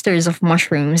clusters of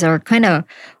mushrooms are kind of,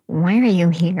 why are you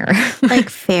here? Like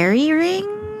fairy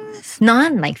rings?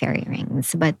 Not like fairy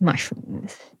rings, but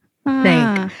mushrooms.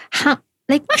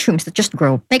 Like mushrooms that just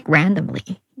grow like randomly.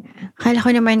 Kala ko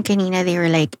naman kanina they were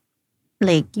like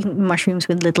mushrooms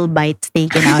with little bites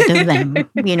taken out of them.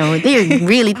 You know, they're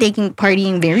really taking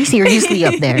partying very seriously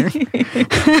up there.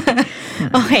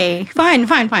 Okay, fine.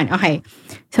 Okay.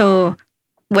 So,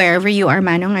 wherever you are,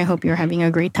 Manong, I hope you're having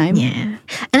a great time. Yeah.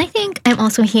 And I think I'm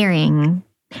also hearing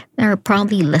there are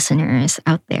probably listeners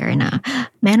out there na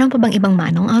meron pa bang ibang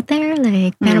Manong out there?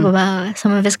 Like, meron pa ba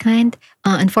some of his kind?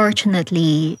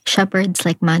 Unfortunately, shepherds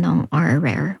like Manong are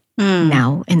rare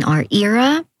now in our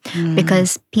era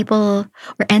because people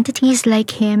or entities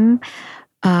like him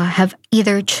have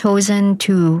either chosen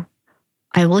to,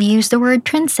 I will use the word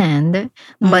transcend,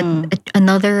 but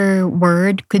another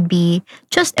word could be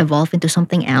just evolve into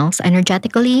something else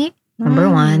energetically, number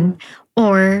one,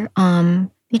 or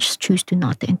they just choose to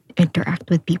not interact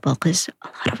with people because a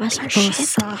lot of us are shit.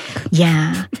 Suck.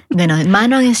 Yeah. Ganon.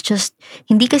 Manong is just,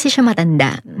 hindi kasi siya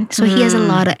matanda. So he has a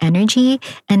lot of energy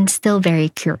and still very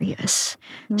curious.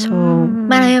 So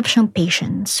marami siyang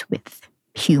patience with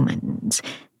humans.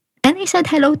 And I said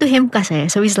hello to him kasi.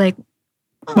 So he's like,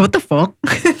 what the fuck?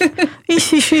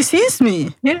 She sees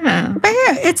me. Yeah.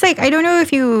 Pero it's like, I don't know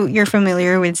if you're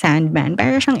familiar with Sandman.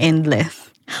 Pero siyang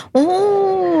endless.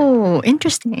 Oh,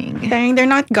 interesting. They're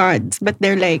not gods, but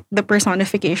they're like the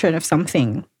personification of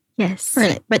something. Yes.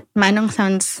 But Manong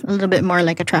sounds a little bit more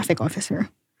like a traffic officer.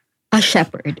 A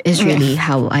shepherd is really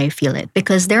how I feel it.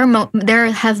 Because there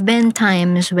have been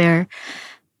times where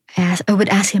I would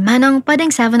ask him, Manong,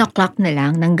 pwedeng 7 o'clock na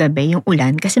lang ng gabi yung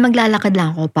ulan kasi maglalakad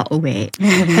lang ako pa uwi.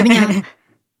 Sabi niya,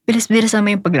 bilis-bilis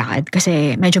naman yung paglakad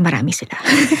kasi medyo marami sila.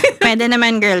 Pwede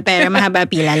naman, girl, pero mahaba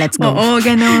pila. Let's go. Oo,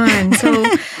 ganon. So,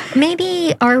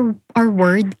 maybe our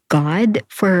word God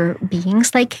for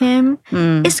beings like him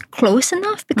is close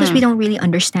enough because we don't really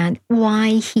understand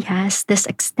why he has this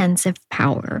extensive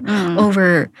power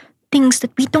over things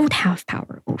that we don't have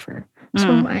power over.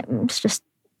 So, it's just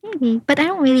maybe. But I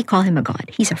don't really call him a god.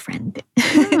 He's a friend.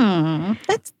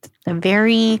 That's a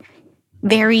very,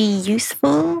 very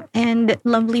useful and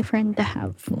lovely friend to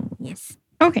have. Yes.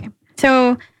 Okay.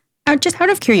 So, just out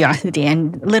of curiosity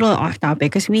and a little off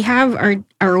topic, because we have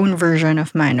our own version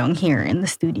of Manong here in the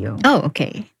studio. Oh,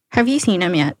 okay. Have you seen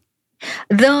him yet?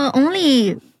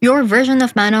 Your version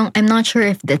of Manong, I'm not sure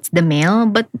if that's the male,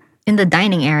 but in the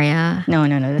dining area. No.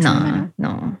 That's not Manong.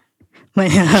 No.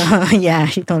 But, yeah,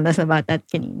 she told us about that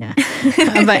kanina.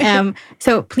 But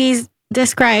so please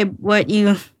describe what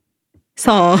you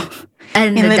saw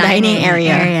In the dining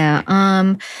area.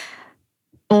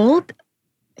 Old,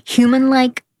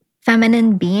 human-like,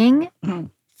 feminine being, Mhm.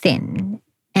 thin.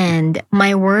 And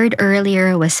my word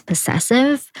earlier was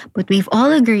possessive, but we've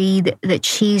all agreed that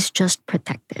she's just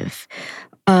protective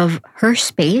of her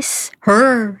space,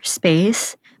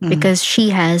 because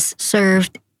she has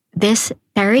served this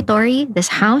territory, this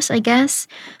house, I guess,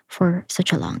 for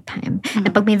such a long time.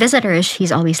 And pag may visitors,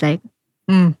 she's always like,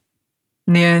 ano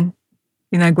yan?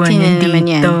 Ginagawa Sino niyan naman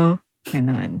yan?" dito.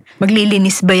 Ganon.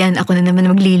 Maglilinis ba yan? Ako na naman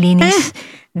maglilinis.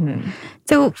 Ganon.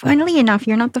 So, funnily enough,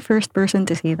 you're not the first person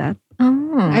to say that.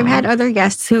 Oh. I've had other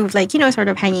guests who've sort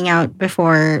of hanging out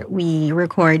before we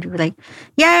record. We're like,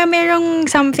 yeah, merong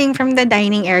something from the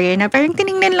dining area na parang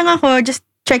tinignan lang ako, just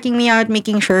checking me out,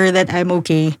 making sure that I'm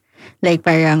okay. Like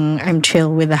parang I'm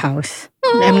chill with the house.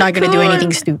 I'm not gonna do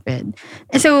anything stupid.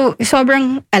 So,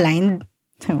 sobrang aligned.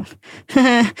 So,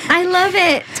 I love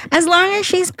it. as long as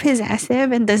she's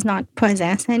possessive and does not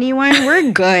possess anyone,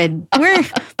 we're good.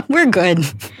 We're good.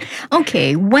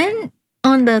 Okay, when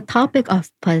on the topic of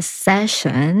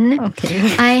possession, Okay.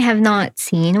 I have not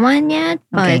seen one yet,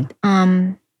 Okay. but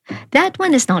that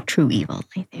one is not true evil,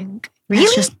 I think. Really?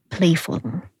 It's just playful.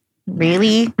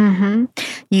 Really?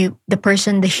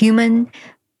 The human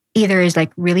either is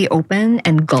like really open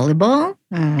and gullible,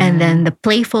 and then the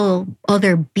playful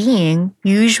other being,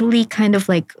 usually kind of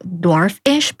like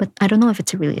dwarf-ish, but I don't know if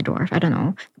it's really a dwarf. I don't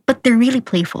know. But they're really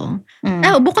playful.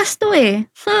 Oh, bukas to eh.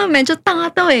 Medyo tanga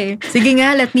to eh. Sige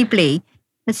nga, let me play.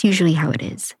 That's usually how it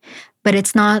is. But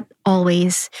it's not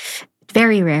always,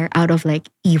 very rare, out of like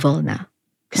evil na.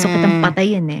 Gusto ko tang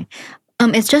patayin eh.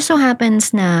 It just so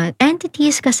happens na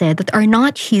entities kasi that are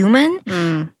not human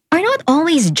are not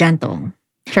always gentle.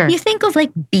 Sure. You think of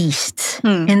like beasts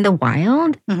in the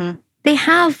wild. They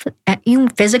have yung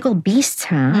physical beasts,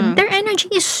 their energy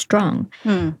is strong.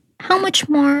 How much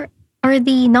more are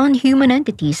the non-human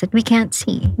entities that we can't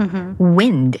see?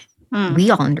 Wind. We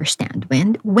all understand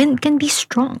wind. Wind can be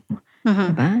strong.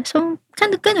 Diba? So,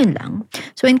 kind of ganun lang.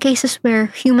 So, in cases where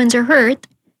humans are hurt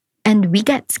and we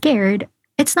get scared,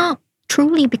 it's not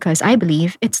truly because, I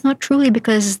believe, it's not truly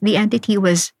because the entity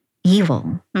was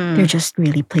evil. They're just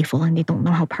really playful and they don't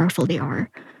know how powerful they are.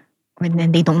 And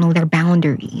then they don't know their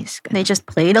boundaries. They just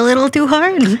played a little too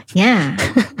hard. Yeah.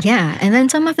 Yeah. And then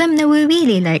some of them, they were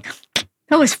really like,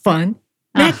 that was fun.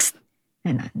 Next.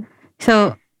 And then,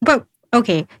 So, but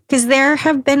okay, because there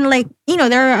have been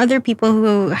there are other people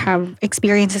who have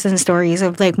experiences and stories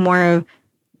of like more of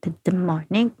the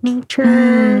demonic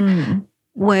nature.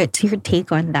 What's your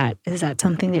take on that? Is that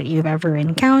something that you've ever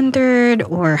encountered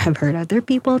or have heard other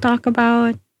people talk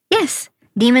about? yes.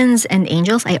 Demons and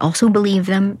angels, I also believe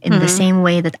them in the same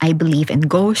way that I believe in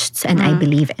ghosts and I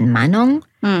believe in Manong.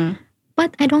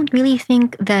 But I don't really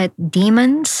think that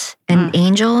demons and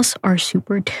angels are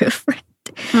super different.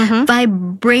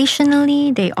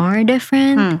 Vibrationally, they are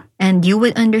different. And you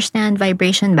would understand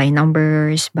vibration by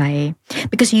numbers,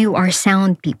 because you are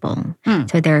sound people.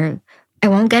 So I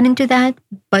won't get into that.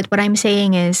 But what I'm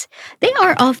saying is they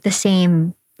are of the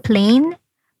same plane,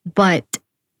 but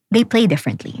they play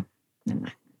differently.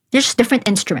 They're just different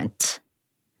instruments.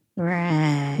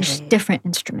 Right. They're just different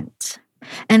instruments.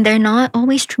 And they're not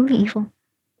always truly evil.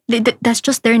 That's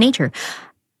just their nature.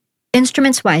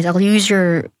 Instruments-wise, I'll use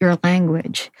your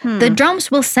language. The drums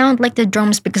will sound like the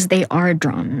drums because they are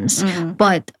drums.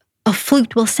 But a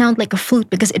flute will sound like a flute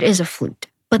because it is a flute.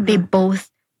 But they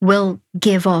both will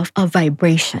give off a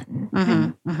vibration.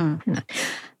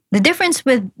 The difference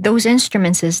with those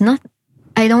instruments is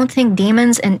I don't think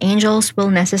demons and angels will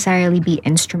necessarily be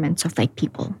instruments of like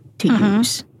people to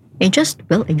use. They just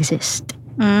will exist.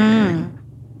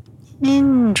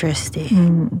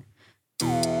 Interesting.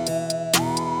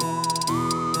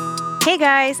 Hey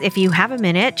guys, if you have a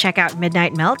minute, check out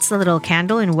Midnight Melts, the little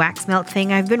candle and wax melt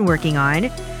thing I've been working on.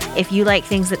 If you like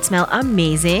things that smell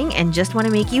amazing and just want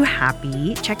to make you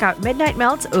happy, check out Midnight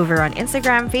Melts over on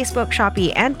Instagram, Facebook,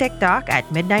 Shopee, and TikTok at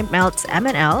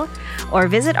MidnightMeltsMNL, or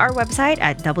visit our website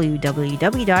at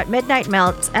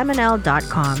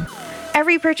www.midnightmeltsmnl.com.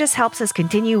 Every purchase helps us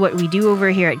continue what we do over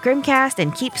here at Grimcast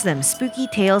and keeps them spooky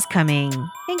tales coming.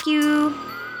 Thank you.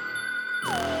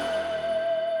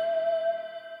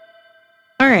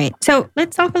 All right. So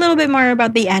let's talk a little bit more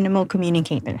about the animal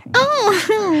communicator.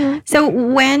 Oh, So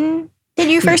when did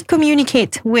you first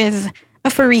communicate with a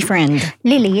furry friend?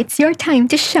 Lily, it's your time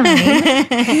to shine.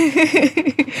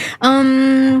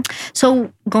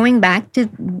 So going back to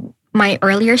my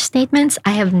earlier statements,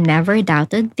 I have never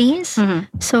doubted these.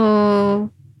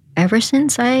 So ever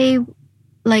since I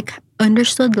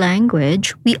understood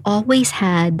language, we always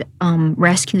had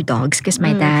rescue dogs because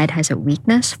my dad has a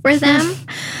weakness for them.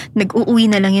 Nag-uuwi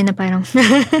na lang yun na parang,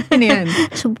 ano yan?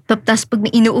 So, tapos pag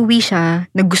inuuwi siya,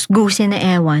 nagusgusin na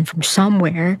ewan from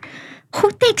somewhere,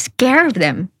 who takes care of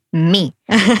them? Me.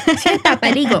 Sino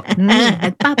papaligo? Me.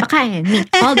 Nagpapakain? Me.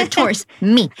 All the chores?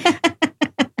 Me.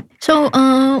 So,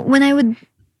 when I would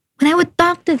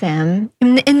talk to them,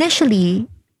 initially,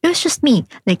 it was just me.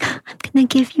 Like, I'm gonna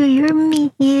give you your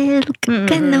milk.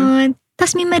 Ganon.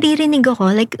 Tapos may maririnig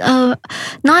ako. Like,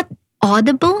 not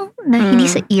audible, na hindi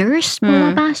sa ears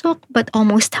pumapasok, but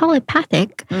almost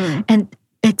telepathic. And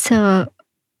it's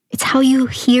how you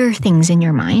hear things in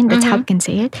your mind. That's how I can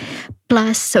say it.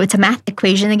 Plus, so it's a math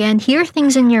equation again. Hear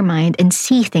things in your mind and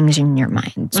see things in your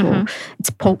mind. So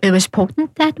it was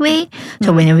potent that way.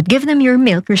 So when I would give them your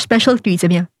milk, your special treats,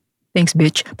 sabi niya, thanks,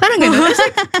 bitch. Parang ganun. I was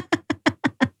like,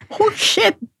 oh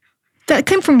shit, that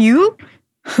came from you?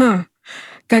 Huh.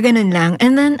 Kaganon lang.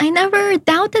 And then I never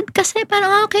doubted kasi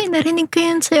parang okay, narinig ko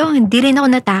yun sa'yo. Hindi rin ako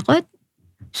natakot.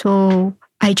 So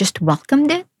I just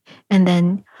welcomed it. And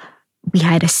then we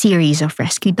had a series of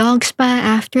rescue dogs pa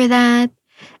after that.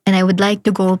 And I would like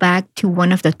to go back to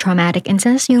one of the traumatic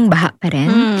incidents, yung baha pa rin.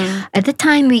 At the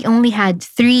time, we only had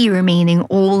 3 remaining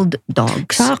old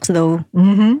dogs. Shocks though.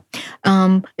 And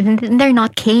they're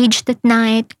not caged at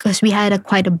night because we had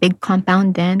quite a big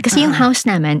compound then. Kasi yung house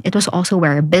namin, it was also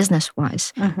where our business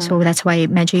was. So that's why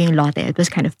medyo yung lote, it was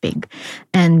kind of big.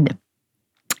 And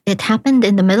it happened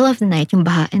in the middle of the night, yung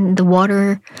baha, and the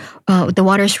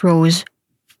waters rose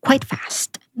quite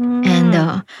fast.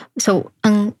 And so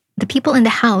the people in the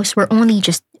house were only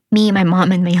just me, my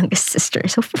mom, and my youngest sister.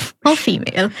 So all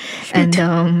female.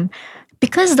 And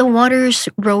because the waters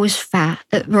rose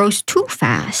too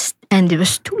fast and it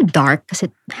was too dark because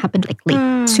it happened like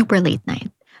late, super late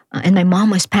night. And my mom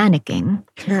was panicking.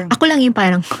 Ako lang yung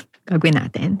parang gagawin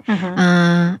natin.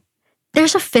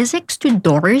 There's a physics to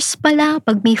doors pala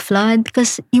pag may flood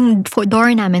because yung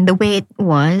door namin, the way it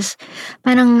was,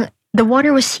 parang the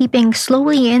water was seeping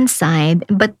slowly inside,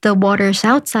 but the waters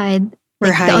outside,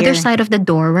 were the other side of the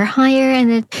door, were higher,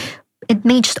 and it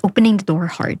made just opening the door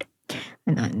hard.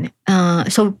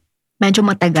 So, medyo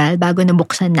matagal bago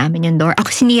nabuksan namin yung door.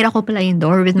 Ako, sinira ko pala yung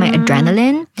door with my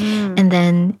adrenaline. And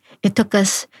then, it took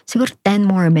us siguro 10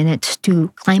 more minutes to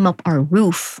climb up our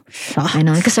roof.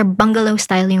 Because our bungalow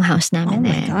style yung house namin.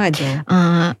 Oh my God.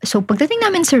 So, pagdating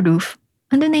namin sa roof,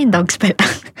 andun na yung dogs pala.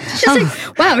 She's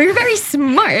like, wow, you're very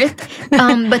smart.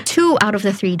 But 2 out of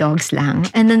the 3 dogs lang.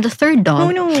 And then the third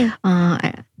dog,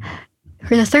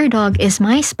 the third dog is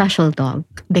my special dog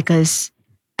because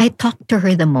I talk to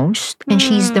her the most and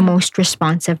she's the most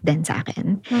responsive din sa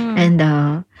akin.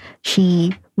 And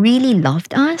she really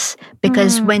loved us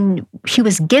because when she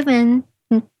was given,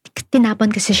 tinapon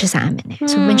kasi siya sa amin eh.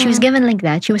 So when she was given like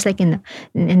that, she was like in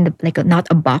the like not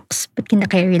a box, but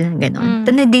kinakarry lang ganon.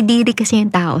 Nadidiri kasi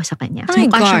yung tao sa kanya. So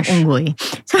mukha siyang unggoy.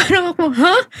 So parang ako,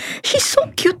 huh? She's so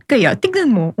cute kaya.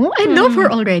 Tignan mo. Oh, I love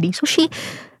her already. So she,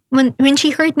 when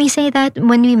she heard me say that,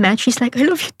 when we met, she's like, I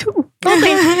love you too.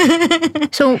 Okay.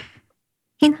 So,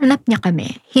 hinanap niya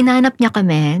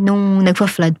kami nung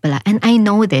nagpa-flood pala. And I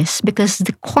know this because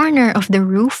the corner of the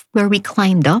roof where we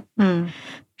climbed up,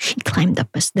 she climbed up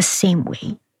us the same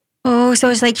way. Oh, so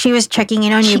it's like she was checking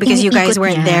in on you because you guys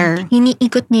weren't there.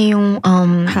 Iniikot niya yung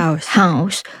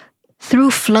house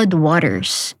through flood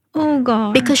waters. Oh,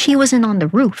 God. Because she wasn't on the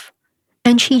roof.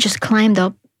 And she just climbed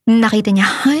up. Nakita niya,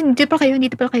 dito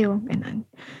pala kayo. Ganun.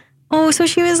 Oh, so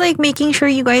she was like making sure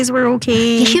you guys were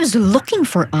okay. She was looking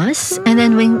for us. And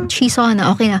then when she saw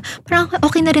na okay na, parang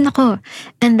okay na rin ako.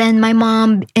 And then my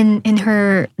mom, in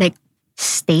her like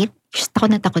state,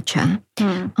 takot na takot siya.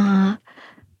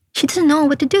 She doesn't know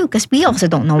what to do because we also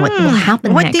don't know what will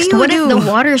happen what next. Do you what do? If the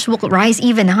waters will rise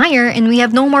even higher and we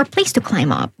have no more place to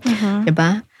climb up?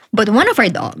 Diba? But one of our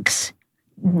dogs,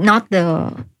 not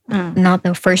the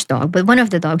first dog, but one of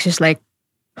the dogs is like,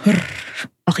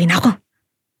 okay na ako.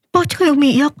 Bakit kayo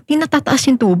umiiyak? Di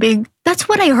natataas yung tubig. That's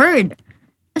what I heard.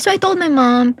 So I told my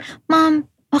mom,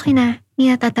 okay na, di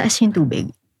natataas yung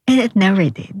tubig. And it never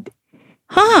did.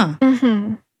 Huh.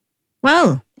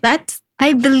 Well, that's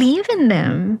I believe in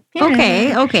them.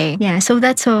 Yeah. Okay. Yeah, so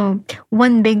that's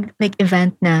one big like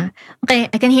event na, okay,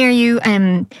 I can hear you.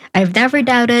 I've never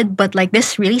doubted, but like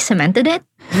this really cemented it.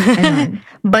 Ganon.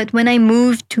 But when I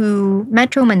moved to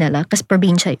Metro Manila, kasi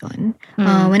probinsya yun,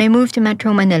 when I moved to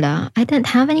Metro Manila, I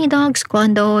didn't have any dogs,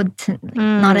 condo,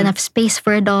 not enough space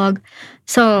for a dog.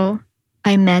 So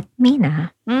I met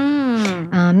Mina.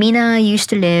 Mina used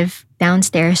to live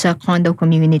downstairs a condo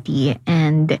community,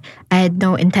 and I had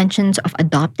no intentions of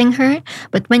adopting her.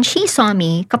 But when she saw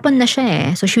me, kapon na siya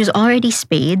eh. So she was already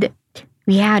spayed.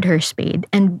 We had her spayed.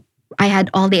 And I had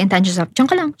all the intentions of, diyan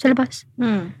ka lang, sa labas.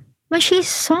 When she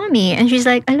saw me and she's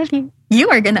like, I love you. You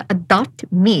are gonna adopt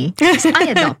me. Because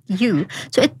I adopt you.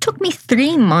 So it took me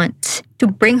 3 months to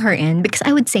bring her in because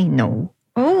I would say no.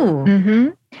 Oh.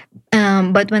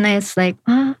 But when I was like,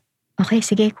 okay,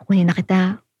 sige, kukunin na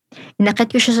kita. Inakit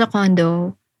ko siya sa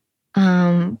condo.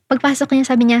 Pagpasok niya,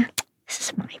 sabi niya, this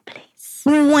is my place.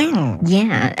 Wow.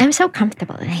 Yeah, I'm so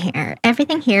comfortable in here.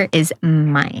 Everything here is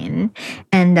mine.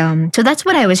 And so that's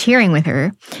what I was hearing with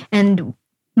her. And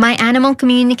my animal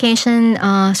communication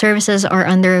services are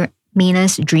under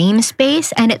Mina's Dream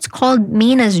Space, and it's called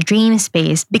Mina's Dream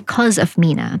Space because of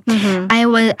Mina.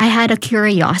 I had a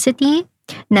curiosity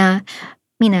na,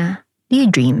 Mina, do you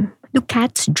dream? Do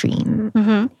cats dream?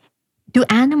 Do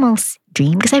animals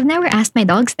dream? Because I've never asked my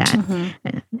dogs that.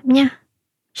 Yeah.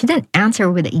 She didn't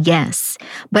answer with a yes.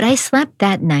 But I slept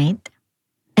that night,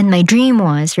 and my dream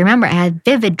was, remember, I had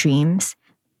vivid dreams.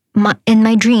 In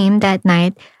my dream that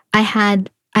night, I had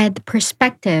the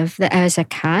perspective that I was a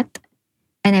cat,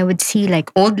 and I would see like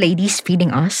old ladies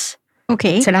feeding us.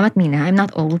 Okay. Salamat, Mina. I'm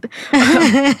not old.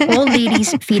 Old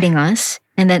ladies feeding us.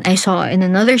 And then I saw in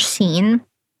another scene,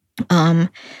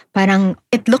 parang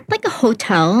it looked like a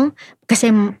hotel kasi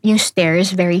yung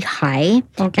stairs very high.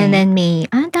 Okay. And then may,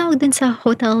 tawag din sa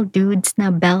hotel dudes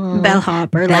na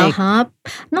bellhop or bellhop.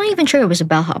 I'm not even sure it was a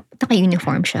bellhop.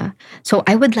 Naka-uniform siya. So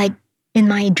I would like, in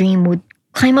my dream, would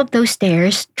climb up those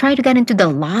stairs, try to get into the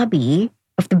lobby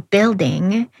of the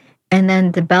building, and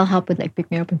then the bellhop would like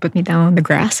pick me up and put me down on the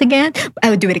grass again. I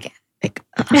would do it again. Like,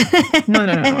 no.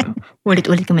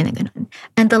 Ulit-ulit kami na ganun.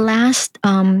 And the last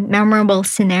memorable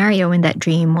scenario in that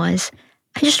dream was,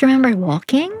 I just remember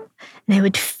walking and I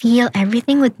would feel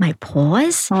everything with my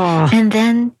paws. And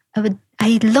then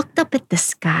I looked up at the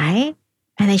sky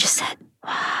and I just said,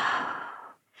 wow,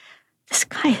 the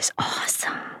sky is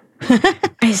awesome.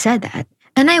 I said that.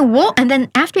 And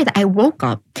then after that, I woke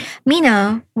up.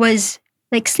 Mina was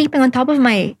like sleeping on top of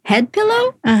my head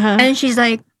pillow. And she's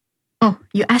like, oh,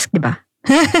 you asked, diba?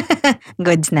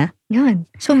 Goods na. Yun.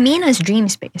 So Mina's dream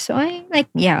space. So I like,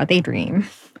 yeah, they dream.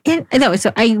 No,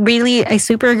 so I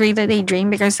super agree that they dream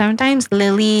because sometimes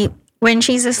Lily, when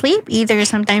she's asleep, either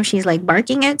sometimes she's like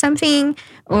barking at something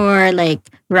or like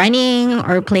running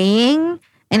or playing.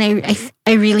 And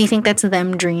I really think that's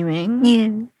them dreaming.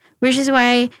 Yeah. Which is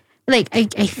why, like, I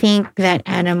think that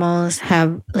animals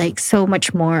have like so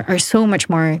much more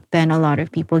than a lot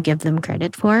of people give them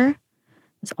credit for.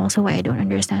 It's also why I don't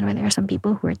understand why there are some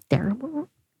people who are terrible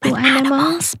with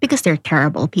animals. Because they're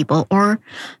terrible people or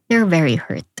they're very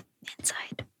hurt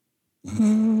inside.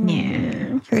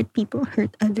 Yeah. Hurt people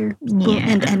hurt other people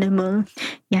and animals.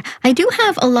 Yeah. I do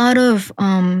have a lot of,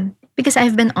 because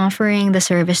I've been offering the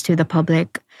service to the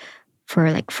public for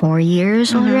like 4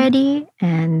 years already.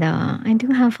 And I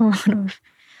do have a lot of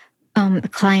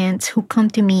clients who come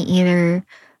to me either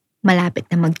malapit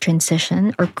na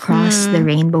mag-transition or cross the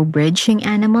rainbow bridge yung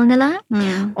animal nila.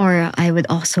 Or I would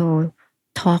also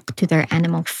talk to their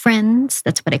animal friends.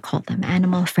 That's what I call them,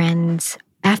 animal friends,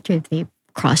 after they've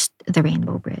crossed the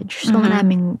rainbow bridge. So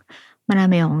marami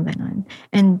akong ganun.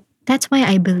 And that's why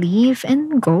I believe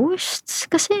in ghosts.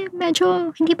 Kasi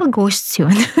medyo hindi pa ghosts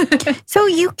yun. So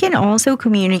you can also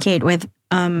communicate with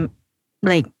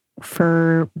like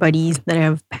fur buddies that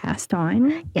have passed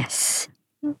on? Yes.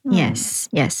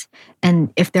 Yes.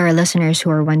 And if there are listeners who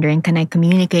are wondering, can I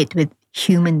communicate with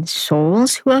human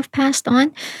souls who have passed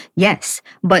on? Yes.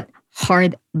 But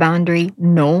hard boundary,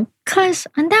 no. Because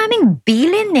ang daming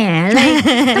bilin eh. Like,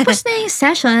 tapos na yung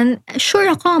session, sure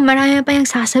ako, marami pa yung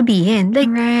sasabihin. Like,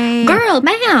 right. Girl,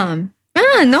 ma'am.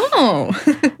 No.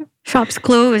 Shop's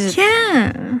closed.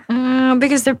 Yeah.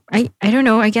 Because I don't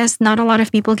know, I guess not a lot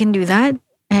of people can do that.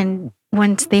 And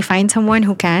once they find someone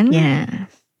who can. Yeah.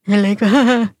 You're like,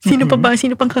 sino pa ba?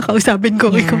 Sino pang kakausapin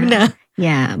ko? Yeah. Ikaw na.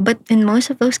 Yeah, but in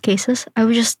most of those cases, I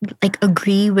would just like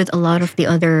agree with a lot of the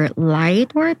other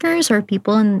light workers or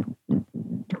people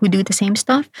who do the same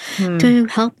stuff to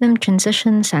help them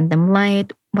transition, send them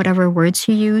light, whatever words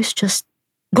you use, just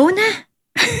go na.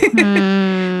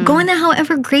 Go na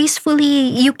however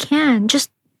gracefully you can. Just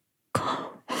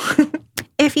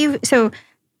So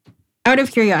out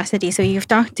of curiosity, so you've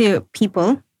talked to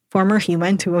people, former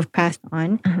humans who have passed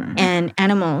on, and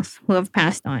animals who have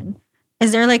passed on.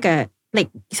 Is there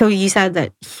so you said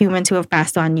that humans who have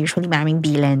passed on usually maraming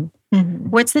bilen.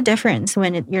 What's the difference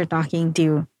when you're talking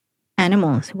to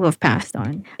animals who have passed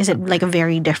on? Is it like a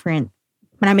very different,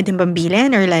 marami din bang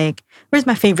bilen, or like, where's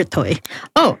my favorite toy?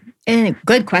 Oh,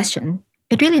 good question.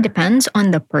 It really depends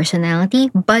on the personality,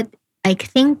 but I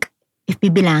think if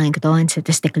bibilangin ko to, and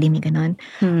statistically may ganon,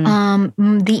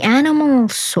 the animal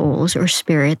souls or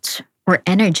spirits or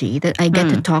energy that I get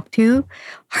to talk to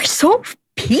are so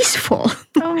peaceful.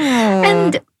 Oh.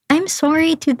 And I'm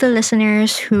sorry to the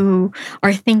listeners who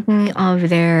are thinking of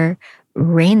their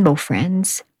rainbow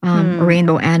friends,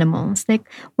 rainbow animals. Like,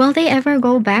 will they ever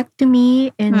go back to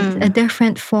me in a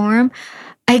different form?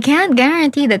 I can't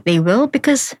guarantee that they will,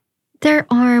 because there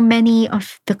are many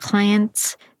of the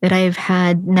clients that I've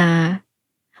had na,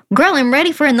 girl, I'm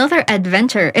ready for another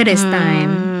adventure. It is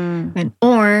time.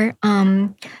 Or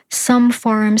some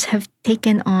forms have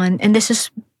taken on, and this is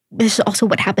also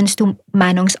what happens to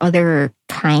Manong's other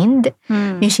kind.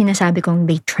 Yung sinasabi kong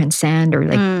they transcend or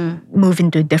like move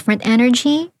into different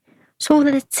energy. So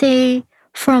let's say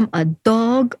from a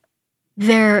dog,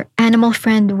 their animal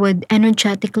friend would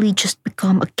energetically just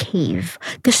become a cave.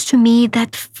 Because to me,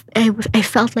 I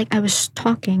felt like I was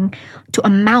talking to a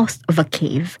mouth of a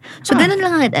cave. So ganun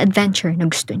lang ang adventure na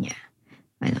gusto niya.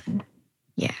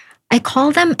 Yeah. I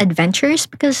call them adventures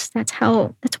because that's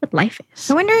what life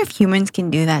is. I wonder if humans can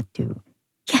do that too.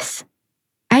 Yes.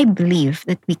 I believe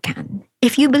that we can.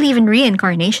 If you believe in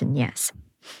reincarnation, yes.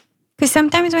 Because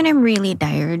sometimes when I'm really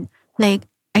tired, like,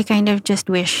 I kind of just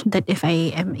wish that if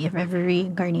ever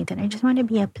reincarnated, I just want to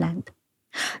be a plant.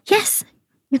 Yes,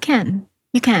 you can.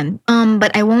 You can.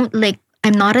 But I won't,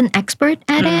 I'm not an expert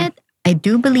at it. I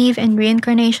do believe in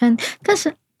reincarnation because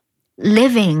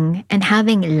living and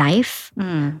having life,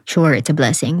 sure, it's a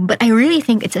blessing. But I really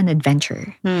think it's an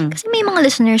adventure. Kasi may mga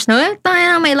listeners na,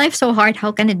 my life's so hard,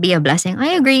 how can it be a blessing? I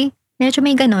agree. Medyo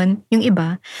may ganon, yung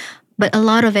iba. But a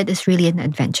lot of it is really an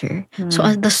adventure. So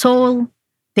as the soul,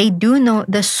 they do know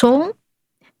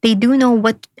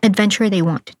what adventure they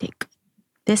want to take.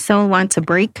 This soul wants a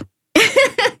break.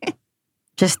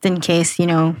 Just in case,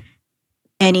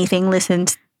 anything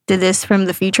listens to this from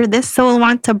the future. This soul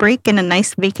wants a break and a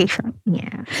nice vacation.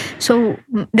 Yeah. So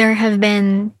there have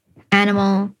been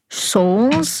animal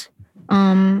souls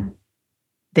that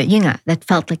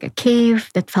felt like a cave,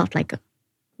 that felt like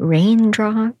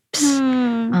raindrops.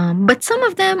 But some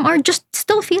of them are just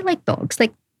still feel like dogs.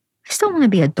 Like, I still want to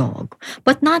be a dog,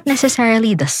 but not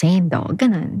necessarily the same dog.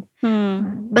 Ganun.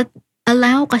 But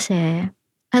allow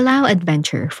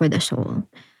adventure for the soul.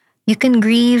 You can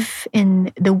grieve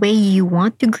in the way you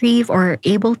want to grieve or are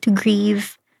able to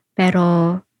grieve,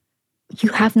 pero you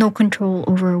have no control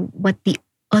over what the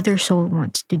other soul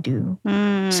wants to do.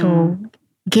 So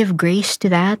give grace to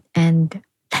that and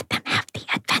let them have the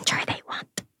adventure they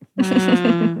want.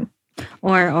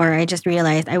 Or I just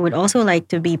realized I would also like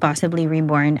to be possibly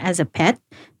reborn as a pet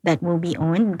that will be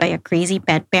owned by a crazy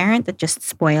pet parent that just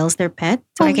spoils their pet.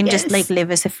 So I can just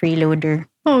live as a freeloader.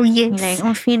 Oh, yes.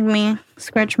 Like, feed me,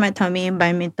 scratch my tummy, and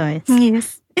buy me toys.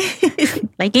 Yes.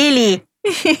 Like Lily.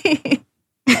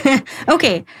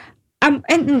 Okay.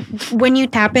 And when you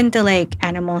tap into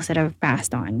animals that have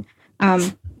passed on,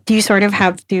 do you sort of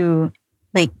have to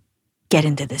get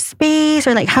into the space,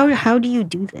 or how do you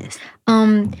do this?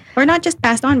 Or not just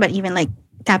passed on, but even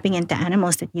tapping into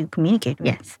animals that you communicate with.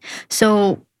 Yes.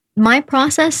 So my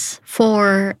process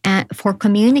for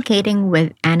communicating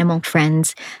with animal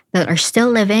friends that are still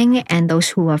living and those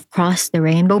who have crossed the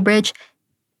Rainbow Bridge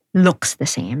looks the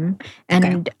same.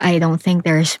 And I don't think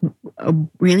there's a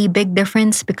really big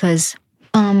difference because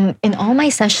in all my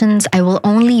sessions, I will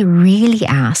only really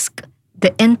ask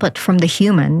the input from the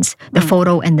humans, the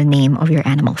photo and the name of your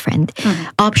animal friend.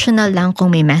 Optional lang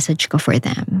kung may message ko for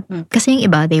them. Kasi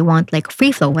yung iba, they want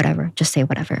free flow, whatever. Just say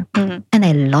whatever. And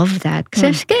I love that.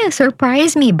 Kasi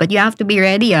surprise me, but you have to be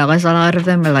ready. Because a lot of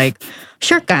them are like,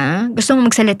 sure ka? Gusto mo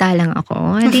magsalita lang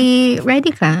ako? Hindi, ready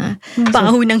ka?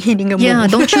 Baho ng hininga mo. Yeah,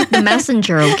 don't shoot the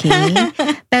messenger, okay?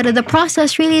 Pero the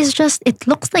process really is just, it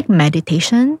looks like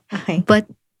meditation. Okay. But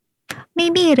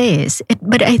maybe it is.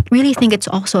 But I really think it's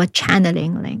also a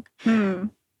channeling.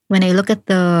 When I look at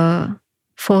the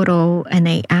photo and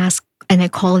I ask and I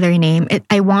call their name,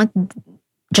 I want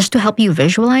just to help you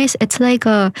visualize. It's like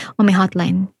my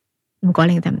hotline. I'm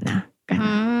calling them na.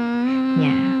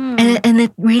 Yeah. And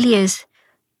it really is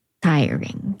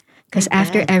tiring. Because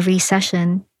after every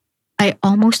session, I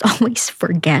almost always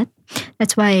forget.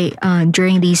 That's why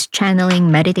during these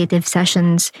channeling meditative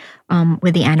sessions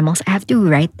with the animals, I have to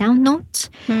write down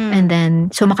notes. And then,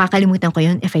 so makakalimutan ko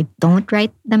yun if I don't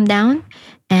write them down.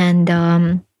 And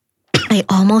I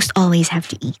almost always have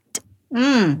to eat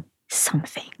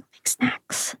something like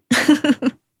snacks.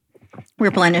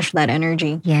 Replenish that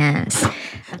energy. Yes.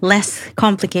 Less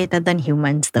complicated than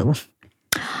humans, though.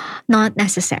 Not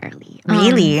necessarily.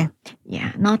 Really?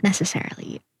 Yeah, not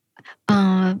necessarily.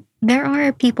 There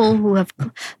are people who have,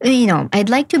 I'd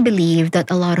like to believe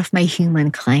that a lot of my human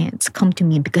clients come to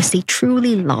me because they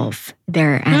truly love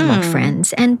their animal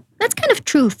friends. And that's kind of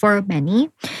true for many.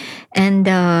 And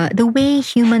the way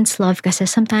humans love kasi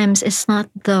sometimes it's not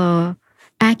the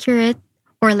accurate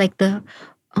or like the,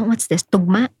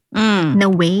 tugma na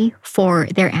way for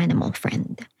their animal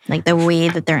friend. Like the way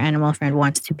that their animal friend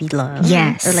wants to be loved.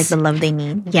 Yes. Or like the love they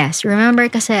need. Yes. Remember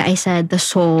kasi I said the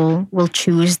soul will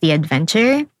choose the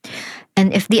adventure.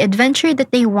 And if the adventure that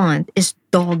they want is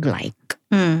dog-like,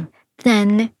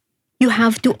 then you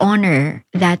have to honor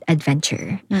that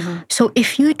adventure. So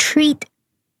if you treat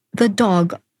the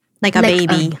dog like a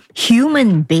baby, a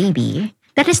human baby,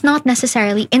 that is not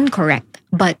necessarily incorrect,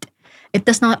 but it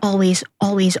does not always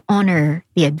honor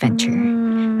the adventure.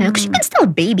 Because you can still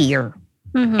baby your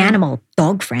animal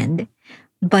dog friend,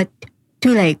 but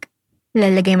to like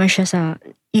lalagay mo siya sa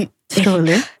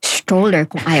stroller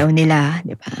kung ayaw nila,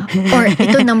 di ba? Or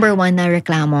ito number one na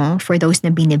reklamo for those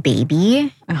na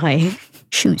bini-baby. Okay.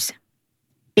 Shoes.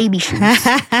 Baby shoes.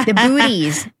 The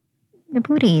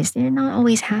booties, they're not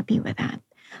always happy with that.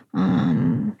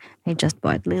 I just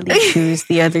bought Lily shoes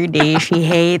the other day. She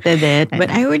hated it.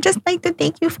 But I would just like to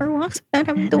take you for walks without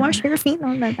having to wash your feet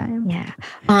all the time. Yeah.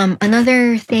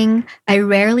 Another thing, I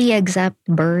rarely accept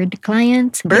bird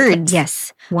clients. Birds?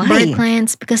 Yes. Why? Bird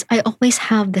clients because I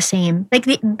always have the same. Like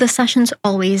the sessions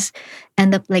always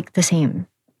end up like the same.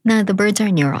 Na the birds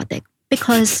are neurotic.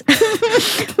 Because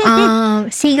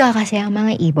siga kasi ang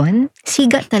mga ibon.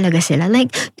 Siga talaga sila.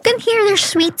 Like, you can hear their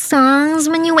sweet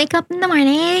songs when you wake up in the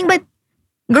morning. But,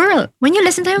 girl, when you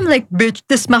listen to them, like, bitch,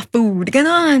 this my food.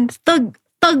 Ganon. Thug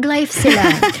life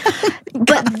sila.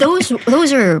 But those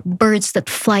are birds that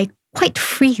fly quite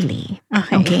freely.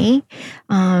 Okay?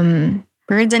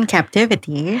 Birds in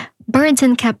captivity. Birds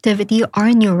in captivity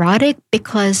are neurotic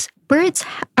because birds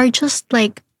are just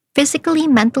like physically,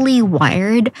 mentally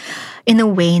wired in a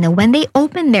way that when they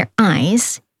open their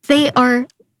eyes, they are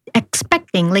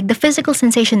expecting, like the physical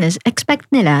sensation is expect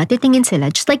nila, titingin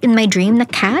sila, just like in my dream, the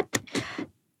cat,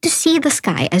 to see the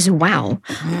sky as wow.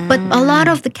 But a lot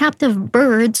of the captive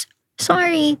birds,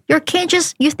 sorry, your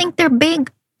cages, you think they're big,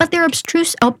 but they're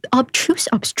obtrusive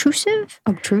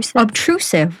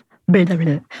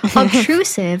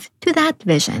to that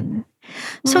vision.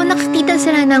 So, nakikita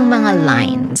sila ng mga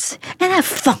lines. And that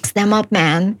fucks them up,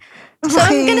 man. So,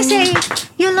 I'm gonna say,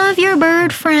 you love your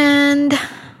bird friend.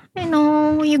 I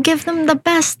know, you give them the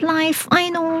best life. I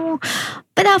know.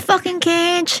 But that fucking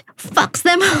cage fucks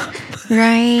them up.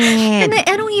 Right. And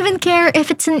I don't even care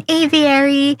if it's an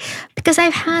aviary. Because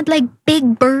I've had like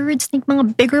big birds, like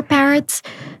mga bigger parrots.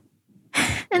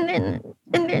 And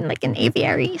then like in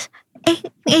aviaries.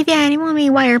 Aviary mo may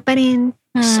wire pa rin.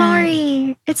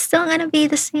 Sorry, it's still gonna be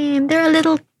the same. They're a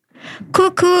little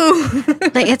cuckoo.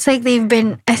 Like it's like they've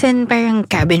been, as in parang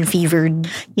cabin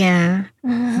fevered. Yeah,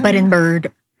 but in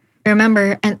bird.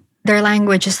 Remember, and their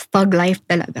language is thug life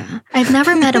talaga. I've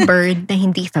never met a bird na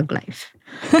hindi thug life.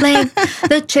 Like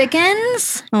the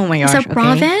chickens. Oh my gosh. Sa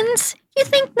province, you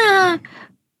think na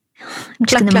I'm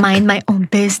just gonna mind my own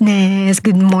business.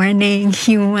 Good morning,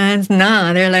 humans.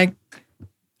 Nah, they're like,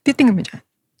 titingin mo dyan.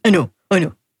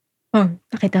 Ano? Oh,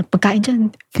 nakita, pagkain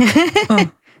dyan.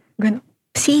 Oh, gano'n.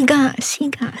 Siga.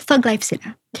 Thug life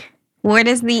sila.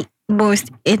 What is the most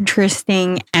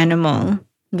interesting animal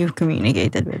you've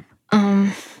communicated with?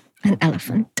 An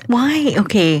elephant. Why?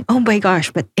 Okay. Oh my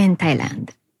gosh, but in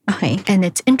Thailand. Okay. And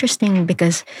it's interesting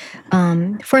because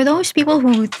for those people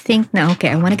who think now, okay,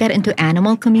 I want to get into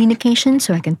animal communication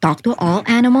so I can talk to all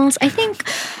animals, I think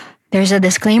there's a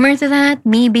disclaimer to that.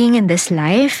 Me being in this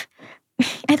life,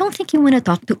 I don't think you want to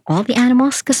talk to all the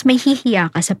animals because may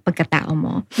hihiya ka sa pagkatao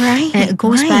mo. Right. And it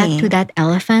goes back to that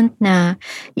elephant na,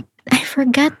 I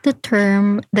forget the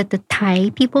term that the Thai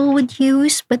people would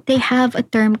use, but they have a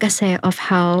term kasi of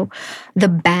how the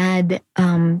bad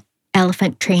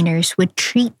elephant trainers would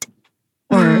treat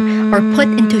or put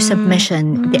into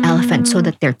submission the elephant so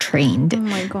that they're trained. Oh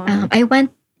my God. I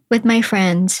went with my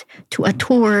friends to a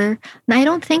tour. And I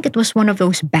don't think it was one of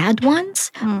those bad ones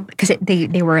because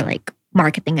they were like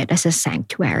marketing it as a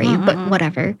sanctuary, but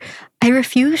whatever. I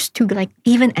refuse to like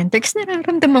even enter kasi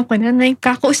nararamdaman ko na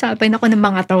kakausapin ako ng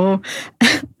mga to.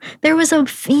 There was a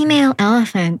female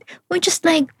elephant who just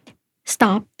like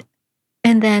stopped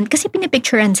and then, kasi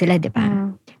pinipicturean sila, di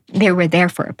ba? They were there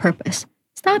for a purpose.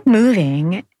 Stopped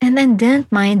moving and then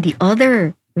didn't mind the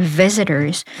other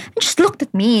visitors and just looked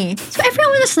at me. So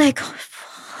everyone was like, oh,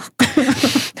 fuck.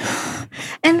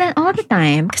 And then all the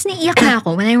time, kasi naiiyak na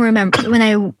ako when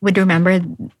I would remember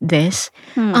this,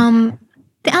 the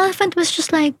elephant was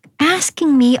just like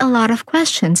asking me a lot of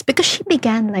questions because she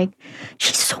began like,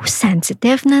 she's so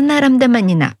sensitive na naramdaman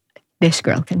niya na, this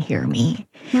girl can hear me.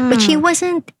 But she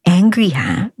wasn't angry,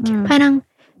 ha? Parang,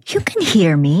 you can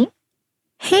hear me?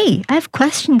 Hey, I have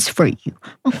questions for you.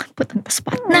 Oh, put on the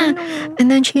spot na. And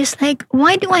then she's like,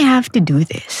 why do I have to do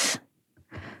this?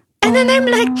 And then I'm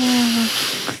like,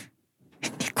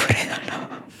 hindi ko rin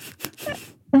alam.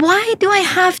 Why do I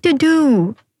have to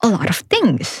do a lot of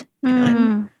things?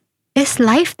 Is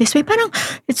life this way? Parang,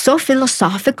 it's so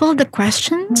philosophical, the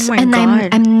questions. Oh my and God.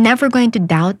 I'm never going to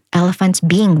doubt elephants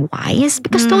being wise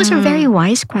because those are very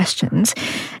wise questions.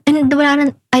 And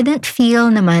I didn't feel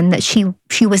naman that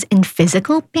she was in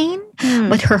physical pain,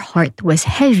 but her heart was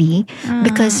heavy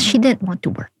because she didn't want to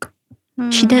work.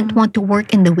 She didn't want to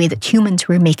work in the way that humans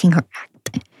were making her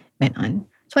act. Ganon.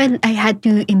 So I had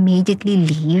to immediately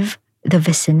leave the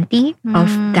vicinity of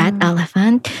that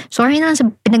elephant. Sorry na sa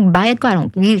pinagbayad ko, I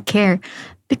don't really care.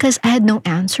 Because I had no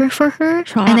answer for her.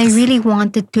 Shucks. And I really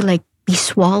wanted to like be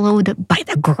swallowed by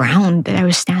the ground that I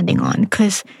was standing on.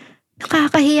 Because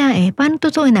nakakahiya eh. Paano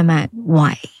totoo naman?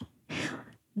 Why?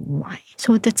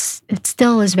 So it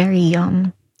still is very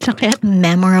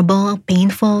memorable,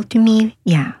 painful to me.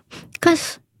 Yeah.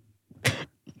 Because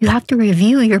you have to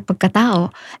review your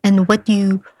pagkatao and what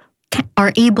you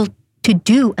are able to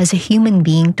do as a human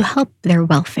being to help their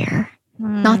welfare.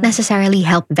 Not necessarily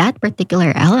help that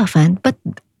particular elephant, but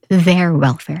their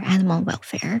welfare, animal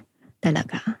welfare.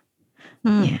 Talaga.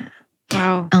 Yeah.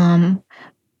 Wow.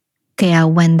 Kaya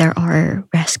when there are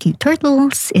rescue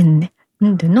turtles in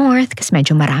the north, kasi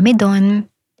medyo marami doon,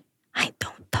 I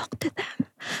don't talk to them.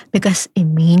 Because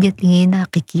immediately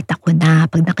nakikita ko na,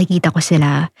 pag nakikita ko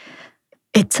sila,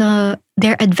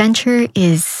 their adventure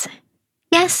is,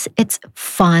 yes, it's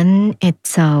fun.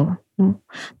 It's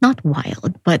not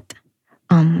wild, but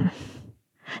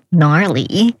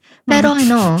gnarly. Pero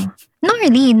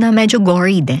gnarly na medyo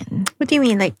gory din. What do you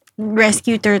mean? Like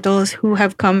rescue turtles who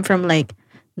have come from like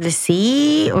the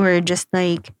sea or just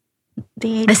like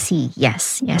the sea?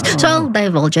 Yes. So I'll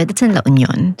divulge it. It's in La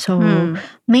Union. So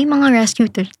may mga rescue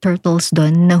turtles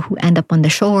doon na who end up on the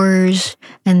shores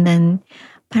and then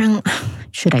parang,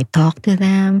 should I talk to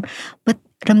them? But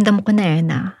ramdam ko na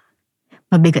na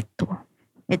mabigat to.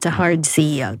 It's a hard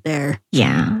sea out there.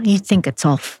 Yeah, you think it's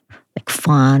all like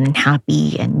fun and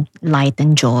happy and light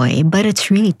and joy, but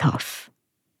it's really tough.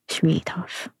 It's really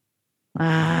tough.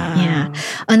 Wow. Yeah.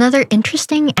 Another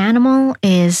interesting animal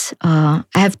is, I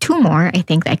have two more, I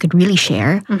think, that I could really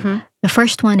share. The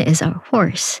first one is a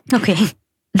horse. Okay.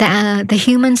 The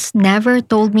humans never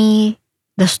told me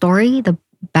the story, the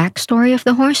backstory of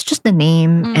the horse, just the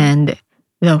name and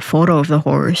the photo of the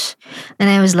horse. And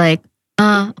I was like,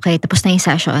 okay, tapos na yung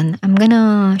session. I'm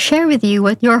gonna share with you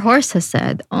what your horse has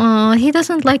said. He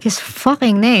doesn't like his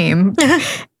fucking name.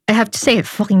 I have to say a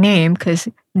fucking name because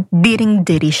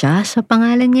diring-diri siya sa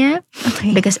pangalan niya.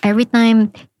 Okay. Because every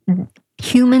time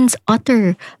humans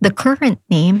utter the current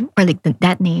name or like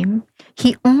that name,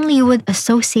 he only would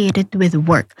associate it with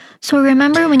work. So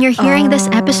remember when you're hearing this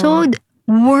episode,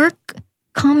 work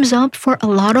comes up for a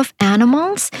lot of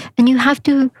animals and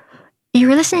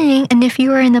you're listening, and if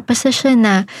you are in a position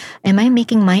na, am I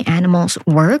making my animals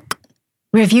work?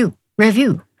 Review.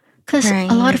 Because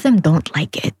a lot of them don't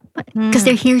like it. Because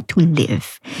they're here to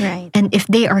live. Right. And if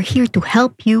they are here to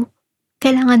help you,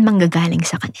 kailangan manggagaling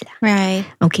sa kanila. Right.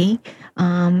 Okay?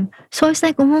 So I was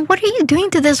like, well, what are you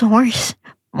doing to this horse?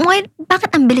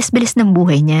 Bakit ang bilis-bilis ng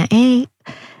buhay niya?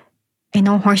 I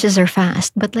know horses are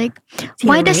fast, but like,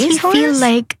 why does he feel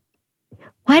like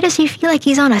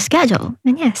he's on a schedule?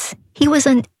 And yes, he was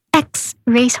an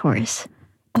ex-racehorse.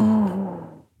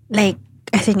 Oh. Like,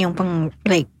 as in yung pang,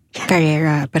 like,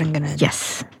 carrera, parang ganun.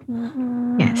 Yes.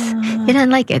 Yes. He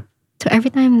didn't like it. So every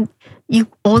time you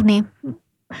old name,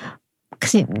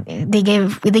 because they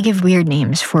give weird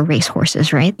names for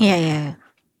racehorses, right? Yeah.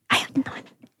 I don't know.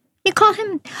 You call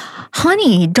him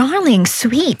honey, darling,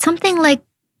 sweet, something like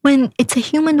when it's a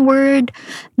human word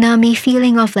na may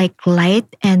feeling of like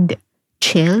light and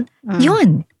chill.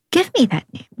 Yun. Give me that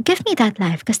name. Give me that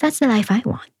life because that's the life I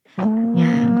want. Oh.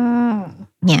 Yeah.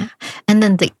 Yeah. And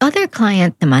then the other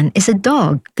client naman is a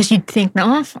dog. Because you'd think,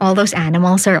 no, all those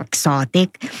animals are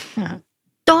exotic.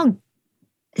 Dog.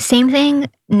 Same thing,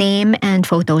 name and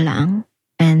photo lang.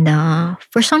 And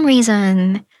for some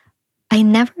reason, I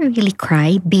never really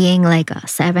cried being like a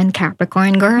 7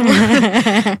 Capricorn girl.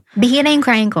 Bihira yung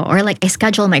crying ko. Or like I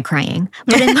schedule my crying.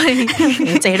 But in my...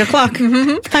 It's 8 o'clock.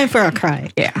 Time for a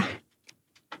cry. Yeah.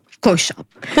 Close shop.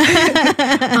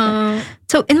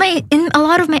 So in a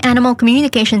lot of my animal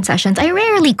communication sessions, I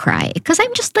rarely cry because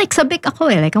I'm just like sabik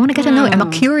ako eh. Like I want to get to know it. I'm a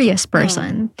curious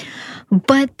person.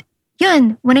 But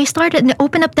yun, when I started and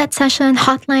opened up that session,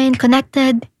 hotline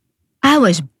connected, I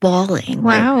was bawling.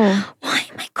 Wow. Like, why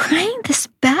am I crying this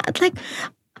bad? Like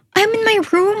I'm in my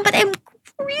room, but I'm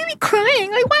really crying.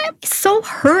 Like why am I so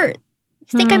hurt?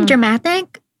 You think I'm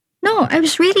dramatic? No, I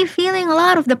was really feeling a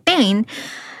lot of the pain.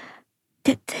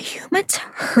 Did the humans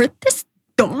hurt this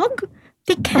dog?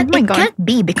 They can't. It can't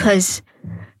be because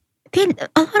a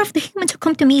lot of the humans who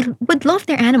come to me would love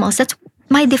their animals. That's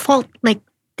my default like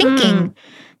thinking.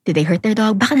 Did they hurt their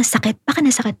dog? Baka nasakit? Baka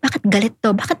nasakit? Bakit galit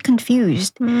to? Bakit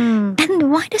confused? And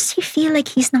why does he feel like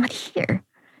he's not here?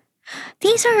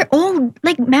 These are all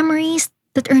like memories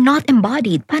that are not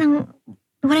embodied. Parang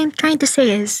what I'm trying to say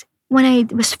is when I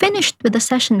was finished with the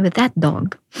session with that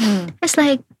dog, it's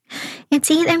like.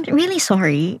 I'm really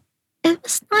sorry. It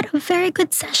was not a very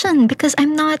good session because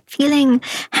I'm not feeling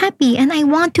happy and I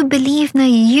want to believe na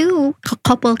you,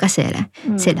 couple kasi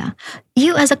sila,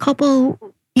 you as a couple,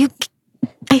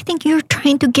 I think you're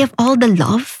trying to give all the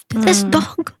love to this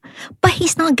dog, but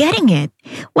he's not getting it.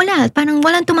 Parang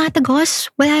walang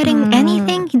tumatagos, wala ring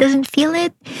anything, he doesn't feel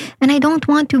it, and I don't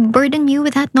want to burden you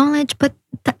with that knowledge, but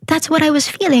that's what I was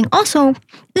feeling. Also,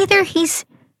 either he's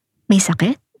may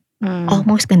sakit,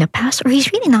 almost gonna pass, or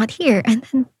he's really not here. And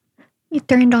then you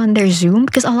turned on their Zoom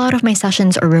because a lot of my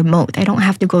sessions are remote. I don't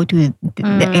have to go to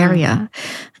the area.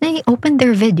 And then you opened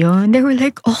their video and they were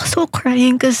like also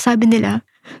crying because sabi nila,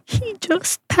 he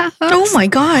just passed. Oh my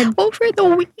God. Over the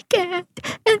weekend.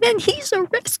 And then he's a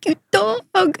rescued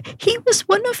dog. He was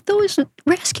one of those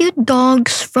rescued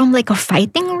dogs from like a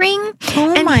fighting ring.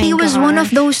 Oh and he was one of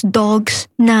those dogs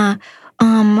na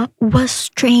was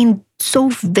trained so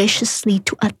viciously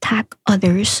to attack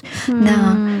others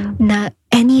na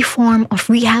any form of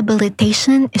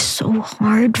rehabilitation is so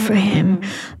hard for him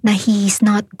na he's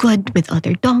not good with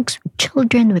other dogs, with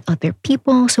children, with other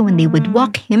people. So when they would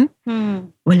walk him,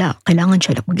 wala, kailangan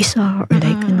siya lang mag-isa or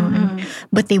like ano.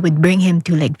 But they would bring him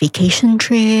to like vacation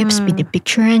trips,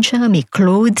 pinipicturean siya, may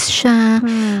clothes siya.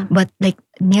 But like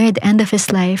near the end of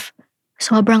his life,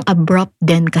 sobrang abrupt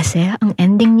din kasi ang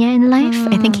ending niya in life.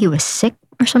 I think he was sick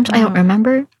or something. I don't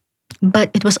remember.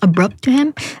 But it was abrupt to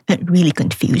him and it really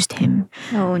confused him.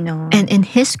 Oh no. And in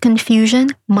his confusion,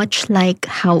 much like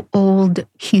how old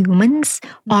humans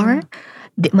are,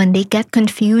 when they get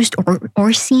confused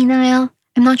or senile,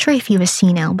 I'm not sure if he was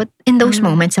senile, but in those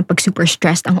moments, na pag super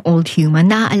stressed ang old human,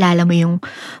 naaalala mo yung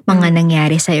mga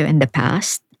nangyari sa'yo in the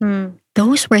past.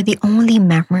 Those were the only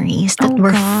memories that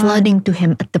were flooding to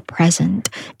him at the present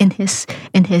in his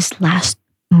last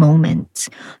moments.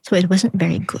 So it wasn't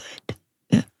very good.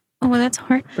 Oh, that's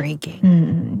heartbreaking.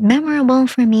 Memorable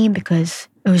for me because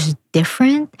it was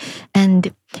different.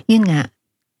 And yun nga,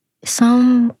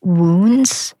 some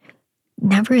wounds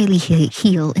never really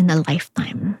heal in a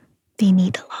lifetime. They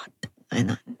need a lot.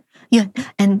 Yun.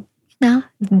 And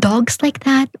dogs like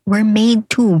that were made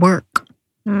to work.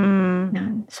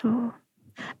 So,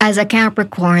 as a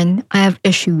Capricorn, I have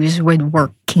issues with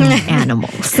working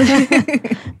animals.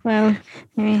 Well,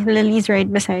 Lily's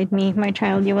right beside me. My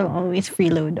child, you will always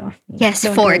freeload off me. Yes,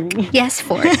 Don't fork. worry. Yes,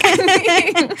 fork.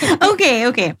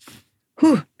 Okay.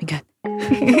 Whew, my God.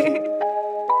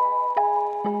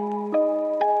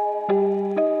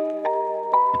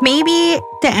 Maybe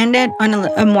to end it on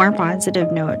a more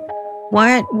positive note,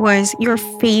 what was your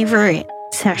favorite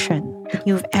session that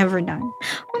you've ever done?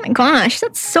 Oh my gosh,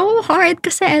 that's so hard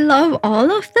because I love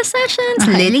all of the sessions.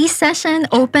 Okay. Lily's session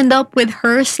opened up with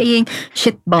her saying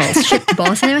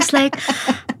shitballs. And I was like,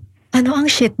 ano ang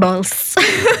shitballs?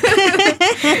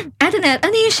 Antoinette,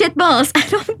 ano yung shitballs? I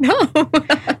don't know.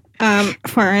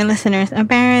 For our listeners,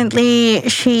 apparently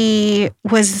she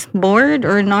was bored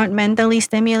or not mentally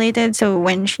stimulated. So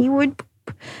when she would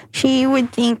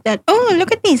think that, oh,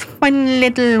 look at these fun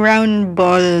little round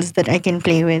balls that I can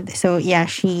play with. So yeah,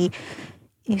 she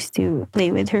used to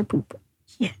play with her poop.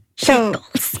 Yeah. So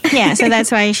yeah, so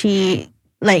that's why she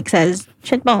like says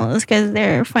shit balls because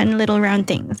they're fun little round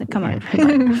things that come out of her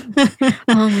butt.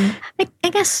 I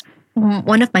guess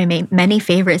one of my many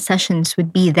favorite sessions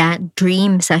would be that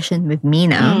dream session with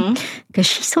Mina, because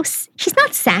she's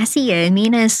not sassy.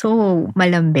 Mina is so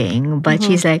malambing, but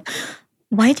she's like,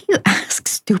 why do you ask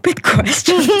stupid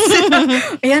questions?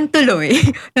 Ayan tuloy.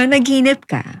 Nanaginip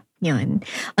ka. Yun.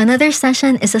 Another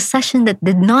session is a session that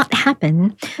did not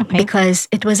happen because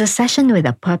it was a session with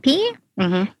a puppy.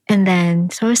 And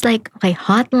then, so it's like, okay,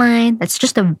 hotline. That's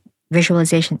just a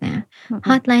visualization na.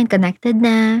 Hotline connected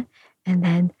na. And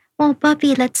then, oh,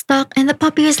 puppy, let's talk. And the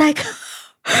puppy was like,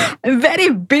 I'm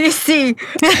very busy.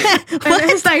 And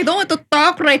I was like, I don't want to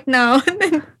talk right now. And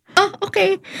then, oh,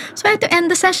 okay. So I had to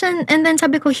end the session. And then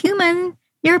sabi ko, human,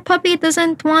 your puppy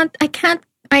doesn't want, I can't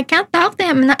talk to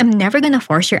him. I'm never gonna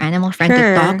force your animal friend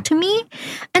to talk to me.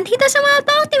 And he doesn't want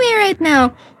to talk to me right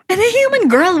now. And the human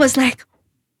girl was like,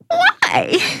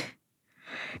 why?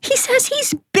 He says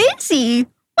he's busy.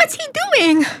 What's he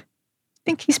doing? I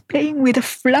think he's playing with a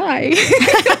fly.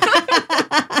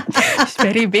 He's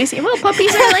very busy. Well,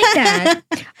 puppies are like that.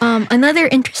 Another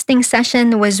interesting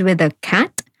session was with a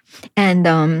cat.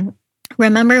 And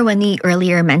remember when we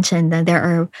earlier mentioned that there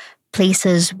are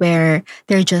places where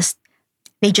they just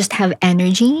have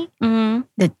energy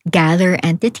that gather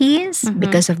entities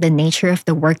because of the nature of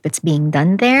the work that's being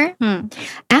done there.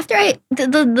 After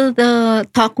the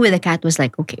talk with the cat was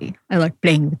like, okay, I like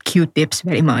playing with Q-tips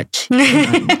very much.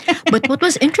 But what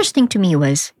was interesting to me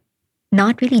was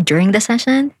not really during the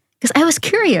session, because I was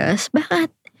curious, but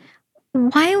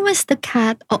why was the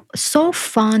cat so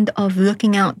fond of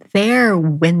looking out their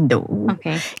window?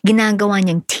 Ginagawa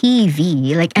niyang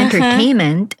TV, like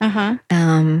entertainment.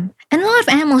 And a lot of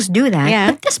animals do that.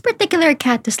 Yeah. But this particular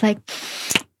cat is like,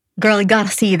 girl, you gotta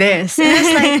see this. And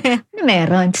it's like, ano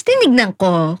meron? Tinignan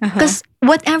ko. Because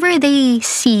whatever they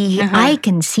see, I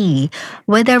can see.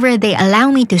 Whatever they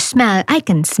allow me to smell, I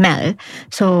can smell.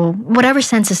 So whatever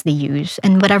senses they use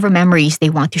and whatever memories they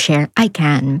want to share, I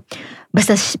can.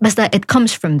 Basta it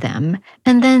comes from them.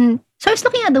 And then, so I was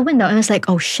looking at the window and I was like,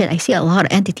 oh shit, I see a lot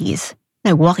of entities.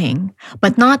 They're walking,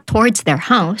 but not towards their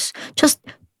house, just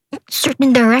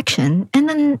certain direction. And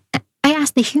then I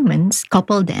asked the humans,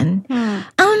 coupled in,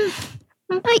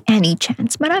 by any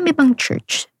chance, marami bang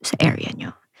church sa area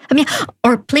nyo? I mean,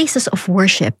 or places of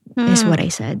worship is what I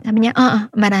said. Sabi niya,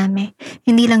 marami.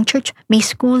 Hindi lang church. May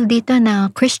school dito na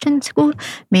Christian school.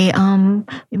 May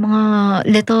mga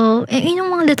little,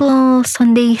 yung mga little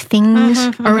Sunday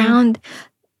things around,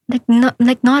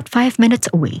 like not 5 minutes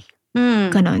away.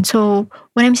 Ganon. So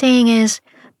what I'm saying is,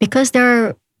 because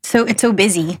so it's so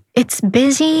busy. It's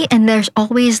busy, and there's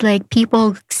always like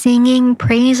people singing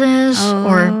praises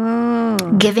or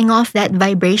giving off that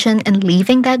vibration and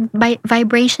leaving that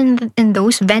vibration in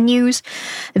those venues.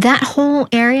 That whole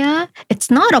area, it's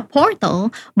not a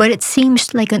portal, but it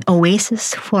seems like an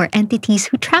oasis for entities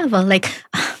who travel. Like,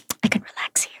 I can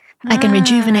relax here. I can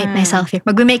rejuvenate myself here.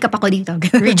 Mag-makeup ako dito.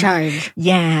 Recharge.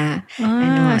 Yeah.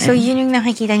 So yun yung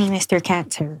nakikita ni Mr.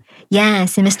 Cat, sir. Yeah,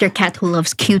 si Mr. Cat who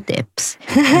loves Q-tips.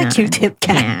 Q-tip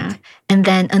cat. Yeah. And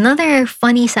then another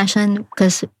funny session,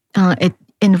 because it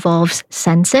involves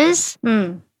senses.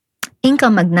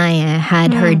 Inka Magnaya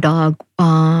had her dog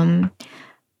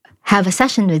have a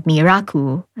session with me,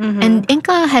 Raku. And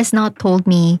Inka has not told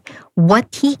me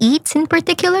what he eats in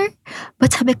particular.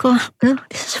 But sabi ko,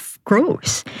 this is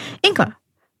gross. Inka,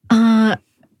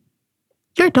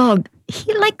 your dog,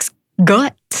 he likes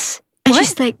guts. And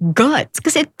she's like, guts?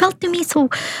 Because it felt to me so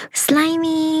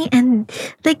slimy and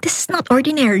like, this is not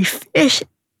ordinary fish.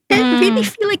 I really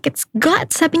feel like it's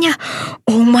guts. Sabi niya,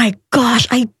 oh my gosh,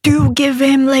 I do give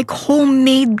him like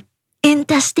homemade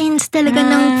intestines talaga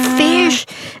ng fish.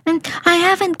 And I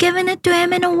haven't given it to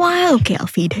him in a while. Okay, I'll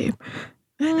feed him.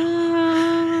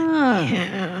 Yeah.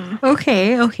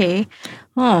 Okay.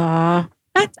 Aww.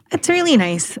 That's really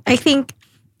nice. I think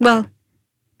one,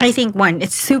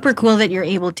 it's super cool that you're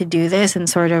able to do this and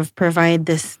sort of provide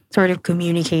this sort of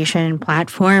communication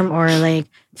platform or like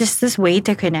just this way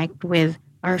to connect with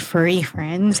our furry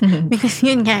friends, because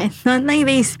yun nga, it's not like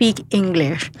they speak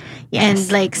English.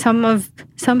 And like some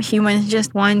humans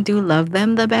just want to love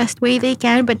them the best way they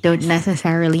can, but don't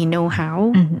necessarily know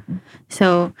how.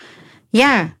 So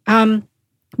yeah,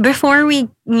 before we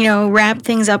wrap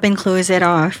things up and close it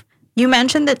off, you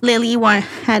mentioned that Lily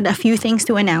had a few things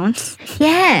to announce.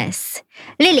 Yes.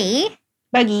 Lily,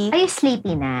 Buggy, are you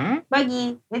sleepy na?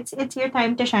 Buggy, it's your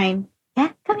time to shine. Yeah,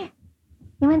 come here.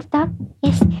 You want to talk?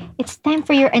 Yes, it's time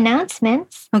for your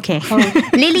announcements. Okay.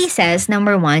 Lily says,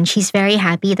 number one, she's very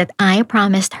happy that I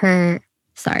promised her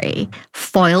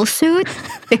foil suit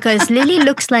because Lily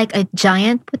looks like a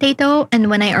giant potato. And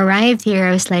when I arrived here,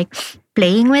 I was like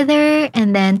playing with her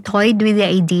and then toyed with the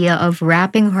idea of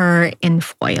wrapping her in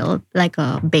foil like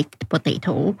a baked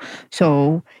potato.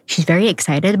 So she's very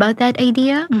excited about that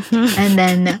idea. And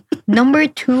then number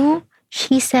 2,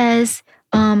 she says,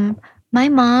 my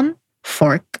mom,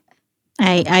 fork.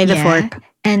 The fork.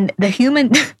 And the human,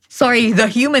 the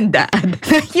human dad.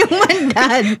 The human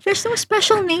dad. There's no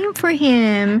special name for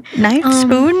him. Knife,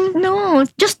 spoon? No,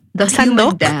 just the human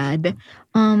Sandok? dad.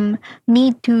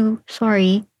 Need to,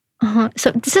 so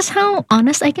this is how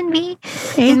honest I can be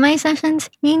in my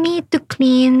sessions. You need to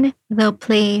clean the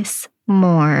place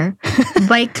more.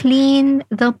 By clean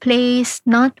the place,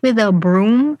 not with a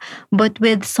broom, but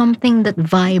with something that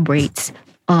vibrates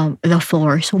the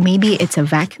floor. So maybe it's a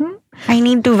vacuum. I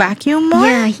need to vacuum more?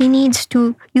 Yeah, he needs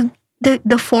to.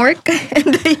 The fork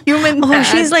and the human dad.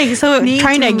 She's like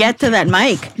trying to get to that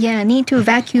mic. Yeah, need to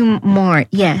vacuum more.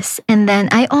 Yes. And then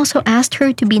I also asked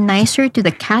her to be nicer to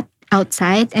the cat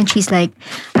outside. And she's like,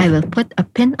 I will put a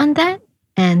pin on that.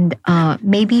 And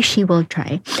maybe she will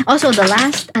try. Also, the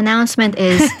last announcement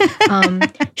is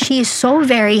she is so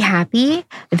very happy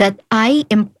that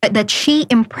that she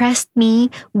impressed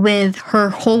me with her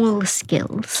whole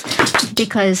skills.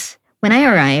 Because when I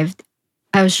arrived,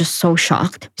 I was just so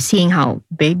shocked seeing how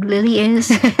big Lily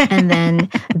is. And then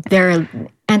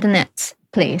Antoinette's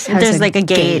place has like a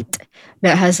gate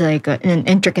that has like an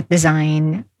intricate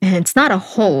design. And it's not a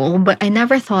hole, but I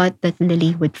never thought that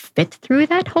Lily would fit through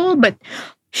that hole, but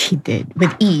she did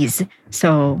with ease.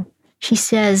 So she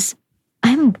says,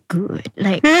 I'm good.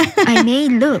 Like, I may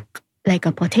look like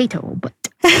a potato, but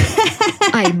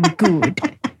I'm good.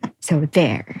 So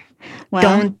there.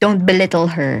 Well, Don't belittle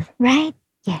her. Right?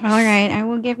 Yes. all right, I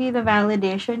will give you the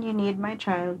validation you need, my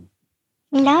child.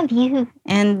 Love you.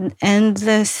 And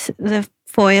the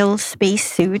foil space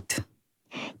suit.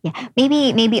 Yeah.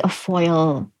 Maybe a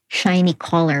foil shiny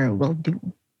collar will do.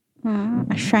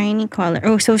 A shiny collar.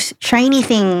 Oh, so shiny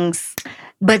things.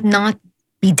 But not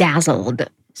bedazzled.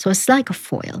 So it's like a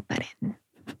foil, but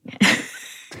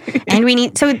And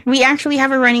we actually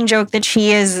have a running joke that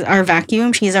she is our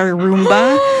vacuum. She's our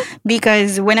Roomba.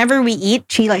 Because whenever we eat,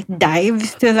 she like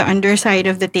dives to the underside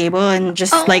of the table and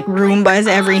just like Roombas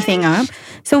everything up.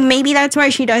 So maybe that's why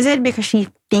she does it, because she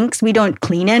thinks we don't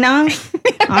clean enough.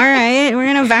 All right, we're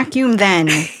going to vacuum then.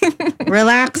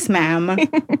 Relax, ma'am.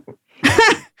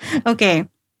 Okay.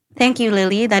 Thank you,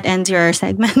 Lily. That ends your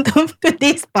segment of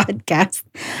today's podcast.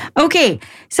 Okay.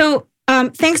 So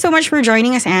thanks so much for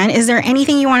joining us, Anne. Is there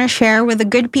anything you want to share with the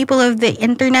good people of the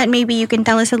internet? Maybe you can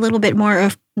tell us a little bit more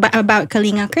about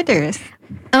Kalinga Critters.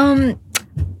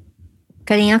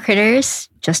 Kalinga Critters,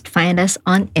 just find us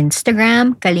on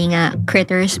Instagram, Kalinga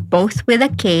Critters, both with a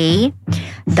K,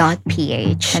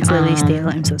 .ph. That's Lily Steele.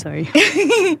 I'm so sorry.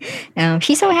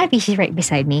 She's so happy she's right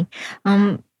beside me.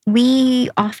 We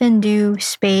often do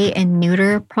spay and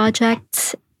neuter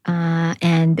projects,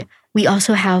 and we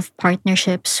also have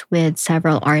partnerships with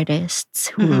several artists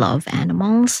who love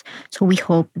animals. So we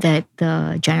hope that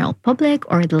the general public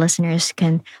or the listeners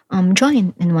can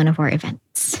join in one of our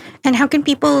events. And how can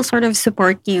people sort of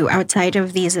support you outside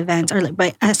of these events, or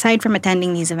aside from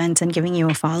attending these events and giving you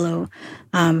a follow?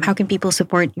 How can people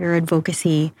support your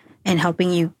advocacy and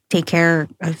helping you take care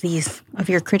of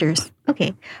your critters?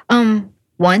 Okay.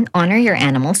 One, honor your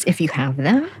animals if you have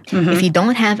them. If you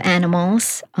don't have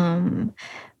animals,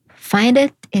 find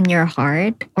it in your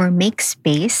heart or make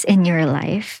space in your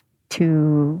life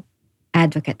to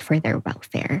advocate for their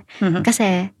welfare.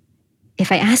 Kasi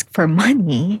if I ask for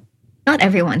money, not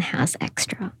everyone has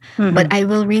extra. But I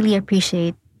will really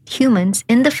appreciate humans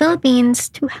in the Philippines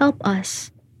to help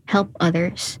us help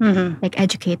others, like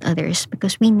educate others,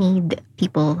 because we need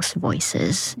people's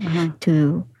voices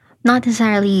to, not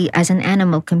necessarily as an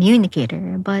animal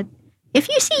communicator, but if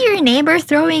you see your neighbor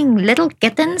throwing little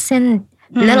kittens in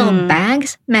little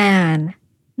bags, man,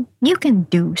 you can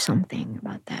do something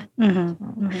about that.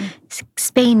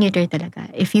 Spay neuter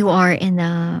talaga. If you are in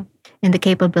the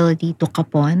capability to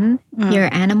kapon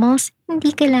your animals,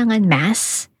 hindi kailangan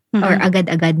mass or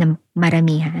agad-agad na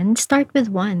maramihan. Start with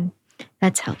one.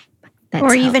 That's help.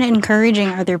 Or even encouraging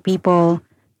other people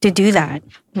to do that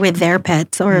with their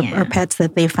pets or pets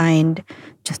that they find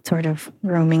just sort of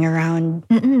roaming around.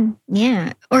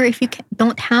 Yeah. Or if you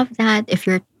don't have that, if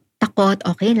you're takot,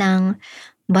 okay lang.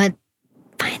 But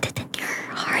find it in your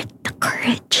heart, the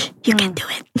courage. You can do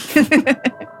it.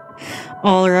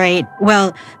 All right.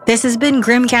 Well, this has been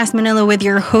Grimcast Manila with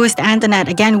your host, Antoinette.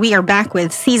 Again, we are back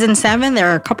with Season 7. There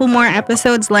are a couple more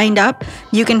episodes lined up.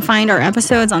 You can find our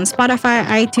episodes on Spotify,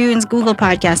 iTunes, Google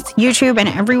Podcasts, YouTube, and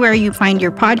everywhere you find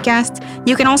your podcasts.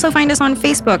 You can also find us on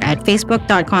Facebook at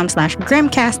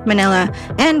facebook.com/GrimcastManila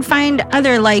and find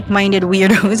other like-minded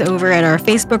weirdos over at our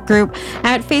Facebook group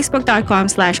at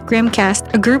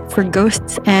facebook.com/Grimcast, a group for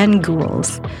ghosts and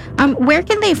ghouls. Where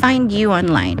can they find you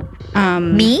online?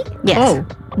 Me? Yes. Oh,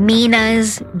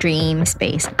 Mina's Dream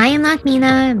Space. I am not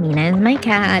Mina. Mina is my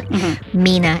cat.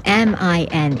 Mina,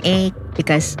 Mina,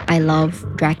 because I love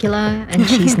Dracula and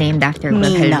she's named after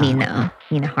Wilhelmina.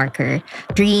 Mina Harker.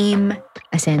 Dream,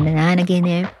 as in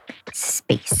nananaginip,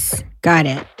 space. Got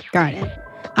it.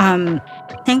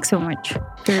 Thanks so much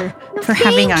for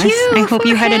having us. I hope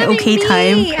you had an okay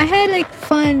time. I had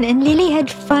fun and Lily had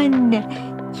fun.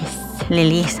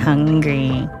 Lily's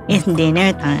hungry. It's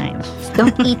dinner time.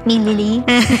 Don't eat me, Lily.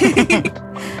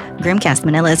 Grimcast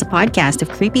Manila is a podcast of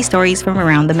creepy stories from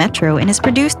around the metro and is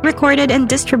produced, recorded, and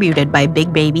distributed by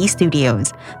Big Baby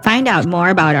Studios. Find out more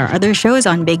about our other shows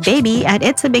on Big Baby at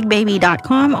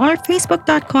itsabigbaby.com or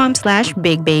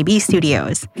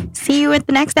facebook.com/BigBabyStudios. See you at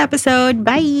the next episode.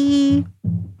 Bye!